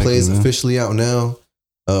 Radio Play is officially out now.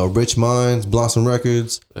 Rich Minds, Blossom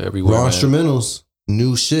Records, everywhere. Ra.Instrumentals,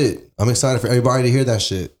 new shit. I'm excited for everybody to hear that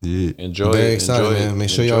shit. Yeah. Enjoy Very it. excited, enjoy man. it. Make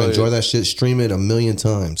sure y'all enjoy that shit. Stream it 1,000,000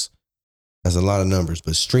 times. That's a lot of numbers,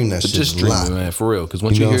 but stream that shit. Just stream it, man, for real. Because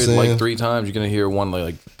once you hear it like 3 times, you're gonna hear one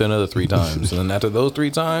like another 3 times, and then after those 3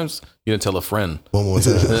 times, you're gonna tell a friend. One more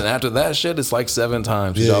time. And then after that shit, it's like 7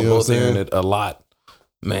 times. Yeah, Y'all you know both what I'm hearing saying? it a lot.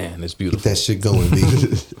 Man, it's beautiful. Get that shit going, B.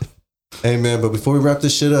 Hey man, but before we wrap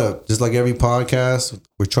this shit up, just like every podcast,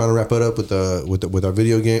 we're trying to wrap it up with our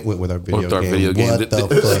video game. With our video game. What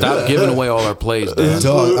the fuck? Stop giving away all our plays, dog.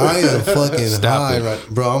 Dog, I am fucking Stop high, it. right,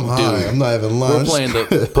 bro. I'm high. Dude, I'm not even lying. We're playing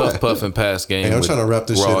the puff and pass game. Hey, I'm trying to wrap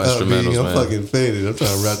this shit up. B. Ra.Instrumentals, I'm man. fucking faded. I'm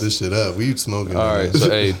trying to wrap this shit up. We smoking. All right, so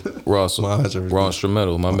hey,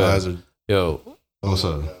 Ra.Instrumental, my bad. Yo, What's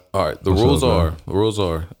up? all right. The rules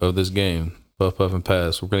are of this game, puff and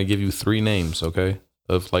pass. We're gonna give you 3 names, okay?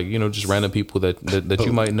 Of like just random people that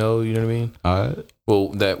you might know. You know what I mean? All right. Well,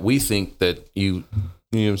 that we think that you know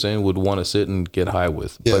what I'm saying, would want to sit and get high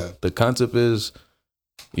with. Yeah. But the concept is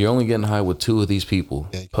you're only getting high with 2 of these people.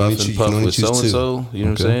 Yeah, Puff and Puff with so and so. You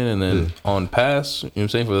know what I'm saying? And then Yeah. on pass, you know what I'm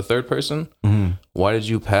saying, for the third person, why did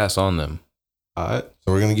you pass on them? All right.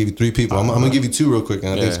 So we're gonna give you 3 people. I'm gonna give you 2 real quick, and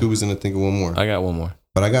I think Yeah. Scooby's gonna think of one more. I got one more.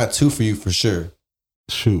 But I got 2 for you for sure.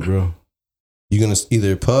 Shoot, bro. You're gonna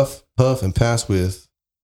either puff and pass with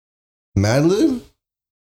Madlib,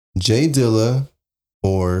 Jay Dilla,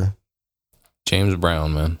 or James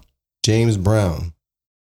Brown, man. James Brown.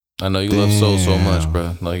 I know you love soul so much, Damn.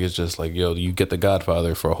 bro. Like, it's just like, yo, you get the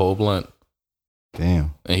Godfather for a whole blunt.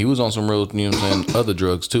 Damn. And he was on some real, you know what I'm saying, other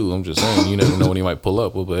drugs too. I'm just saying, you never know when he might pull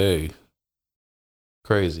up. But hey,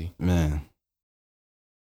 crazy. Man.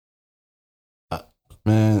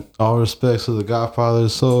 Man, all respects to the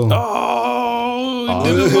Godfather's soul. Oh, he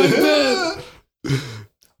did it like that.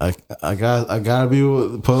 I gotta be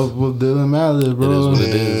with Dylan Madlib, bro. It is what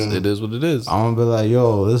it is. It is what it is. I'm gonna be like,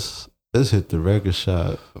 yo, this hit the record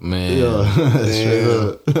shop. Man, Yo, straight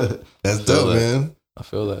up. That's dope, that. man. I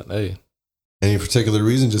feel that. Hey, Any particular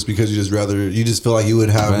reason? Just because you just feel like you would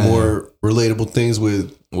have Man. more relatable things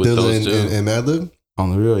with those Dylan two. and Madlib?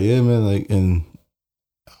 On the real, yeah, man. Like, and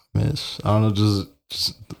man, I don't know, just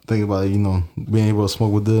think about it, being able to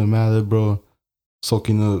smoke with Dylan Madlib, bro,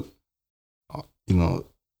 soaking up, All the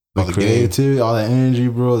the creativity, all that energy,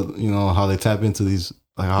 bro. How they tap into these,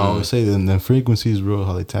 like I always say, them frequencies, bro.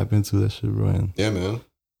 How they tap into that shit, bro. And Yeah, man.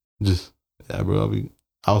 just bro.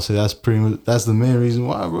 I would say that's that's the main reason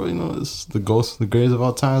why, bro. It's the greatest of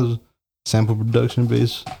all times, sample production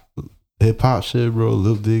based hip hop shit, bro.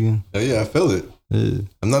 Lip digging. Oh yeah, I feel it. Yeah.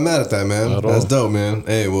 I'm not mad at that, man. Not at That's all. dope, man.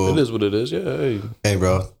 Hey, well, it is what it is. Yeah, hey,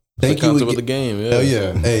 bro. thank Thank you the concept of the again. game. Yeah, Hell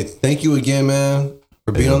yeah. Hey, thank you again, man,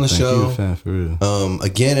 for being on the Thank show. you, fan, for real.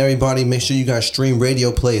 Again, everybody, make sure you guys stream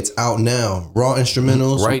Radio Play. It's out now.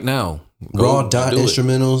 Ra.Instrumentals. Right now, Go do it.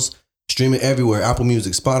 Ra.Instrumentals. Stream it everywhere. Apple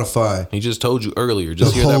Music, Spotify. He just told you earlier.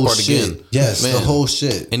 Just hear that part shit. again. Yes, Man. the whole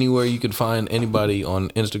shit. Anywhere you can find anybody on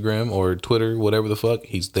Instagram or Twitter, whatever the fuck,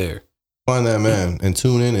 he's there. Find that man and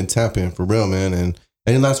tune in and tap in for real, man. And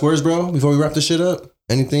any last words, bro, before we wrap this shit up?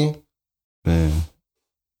 Anything? Man,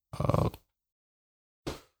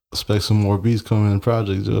 expect some more beats coming in the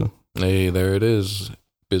project, Joe. Hey, there it is.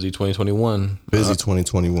 Busy 2021. Busy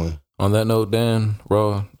 2021. On that note, Dan,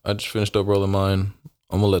 Raw, I just finished up rolling mine.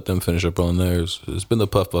 I'm going to let them finish up rolling theirs. It's been the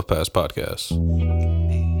Puff Pass podcast.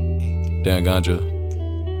 Dan Ganja,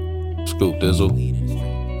 Scoop Dizzle.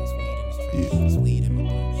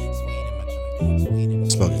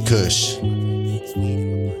 Smoking Kush. It's weed in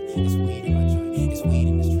my blunt. It's weed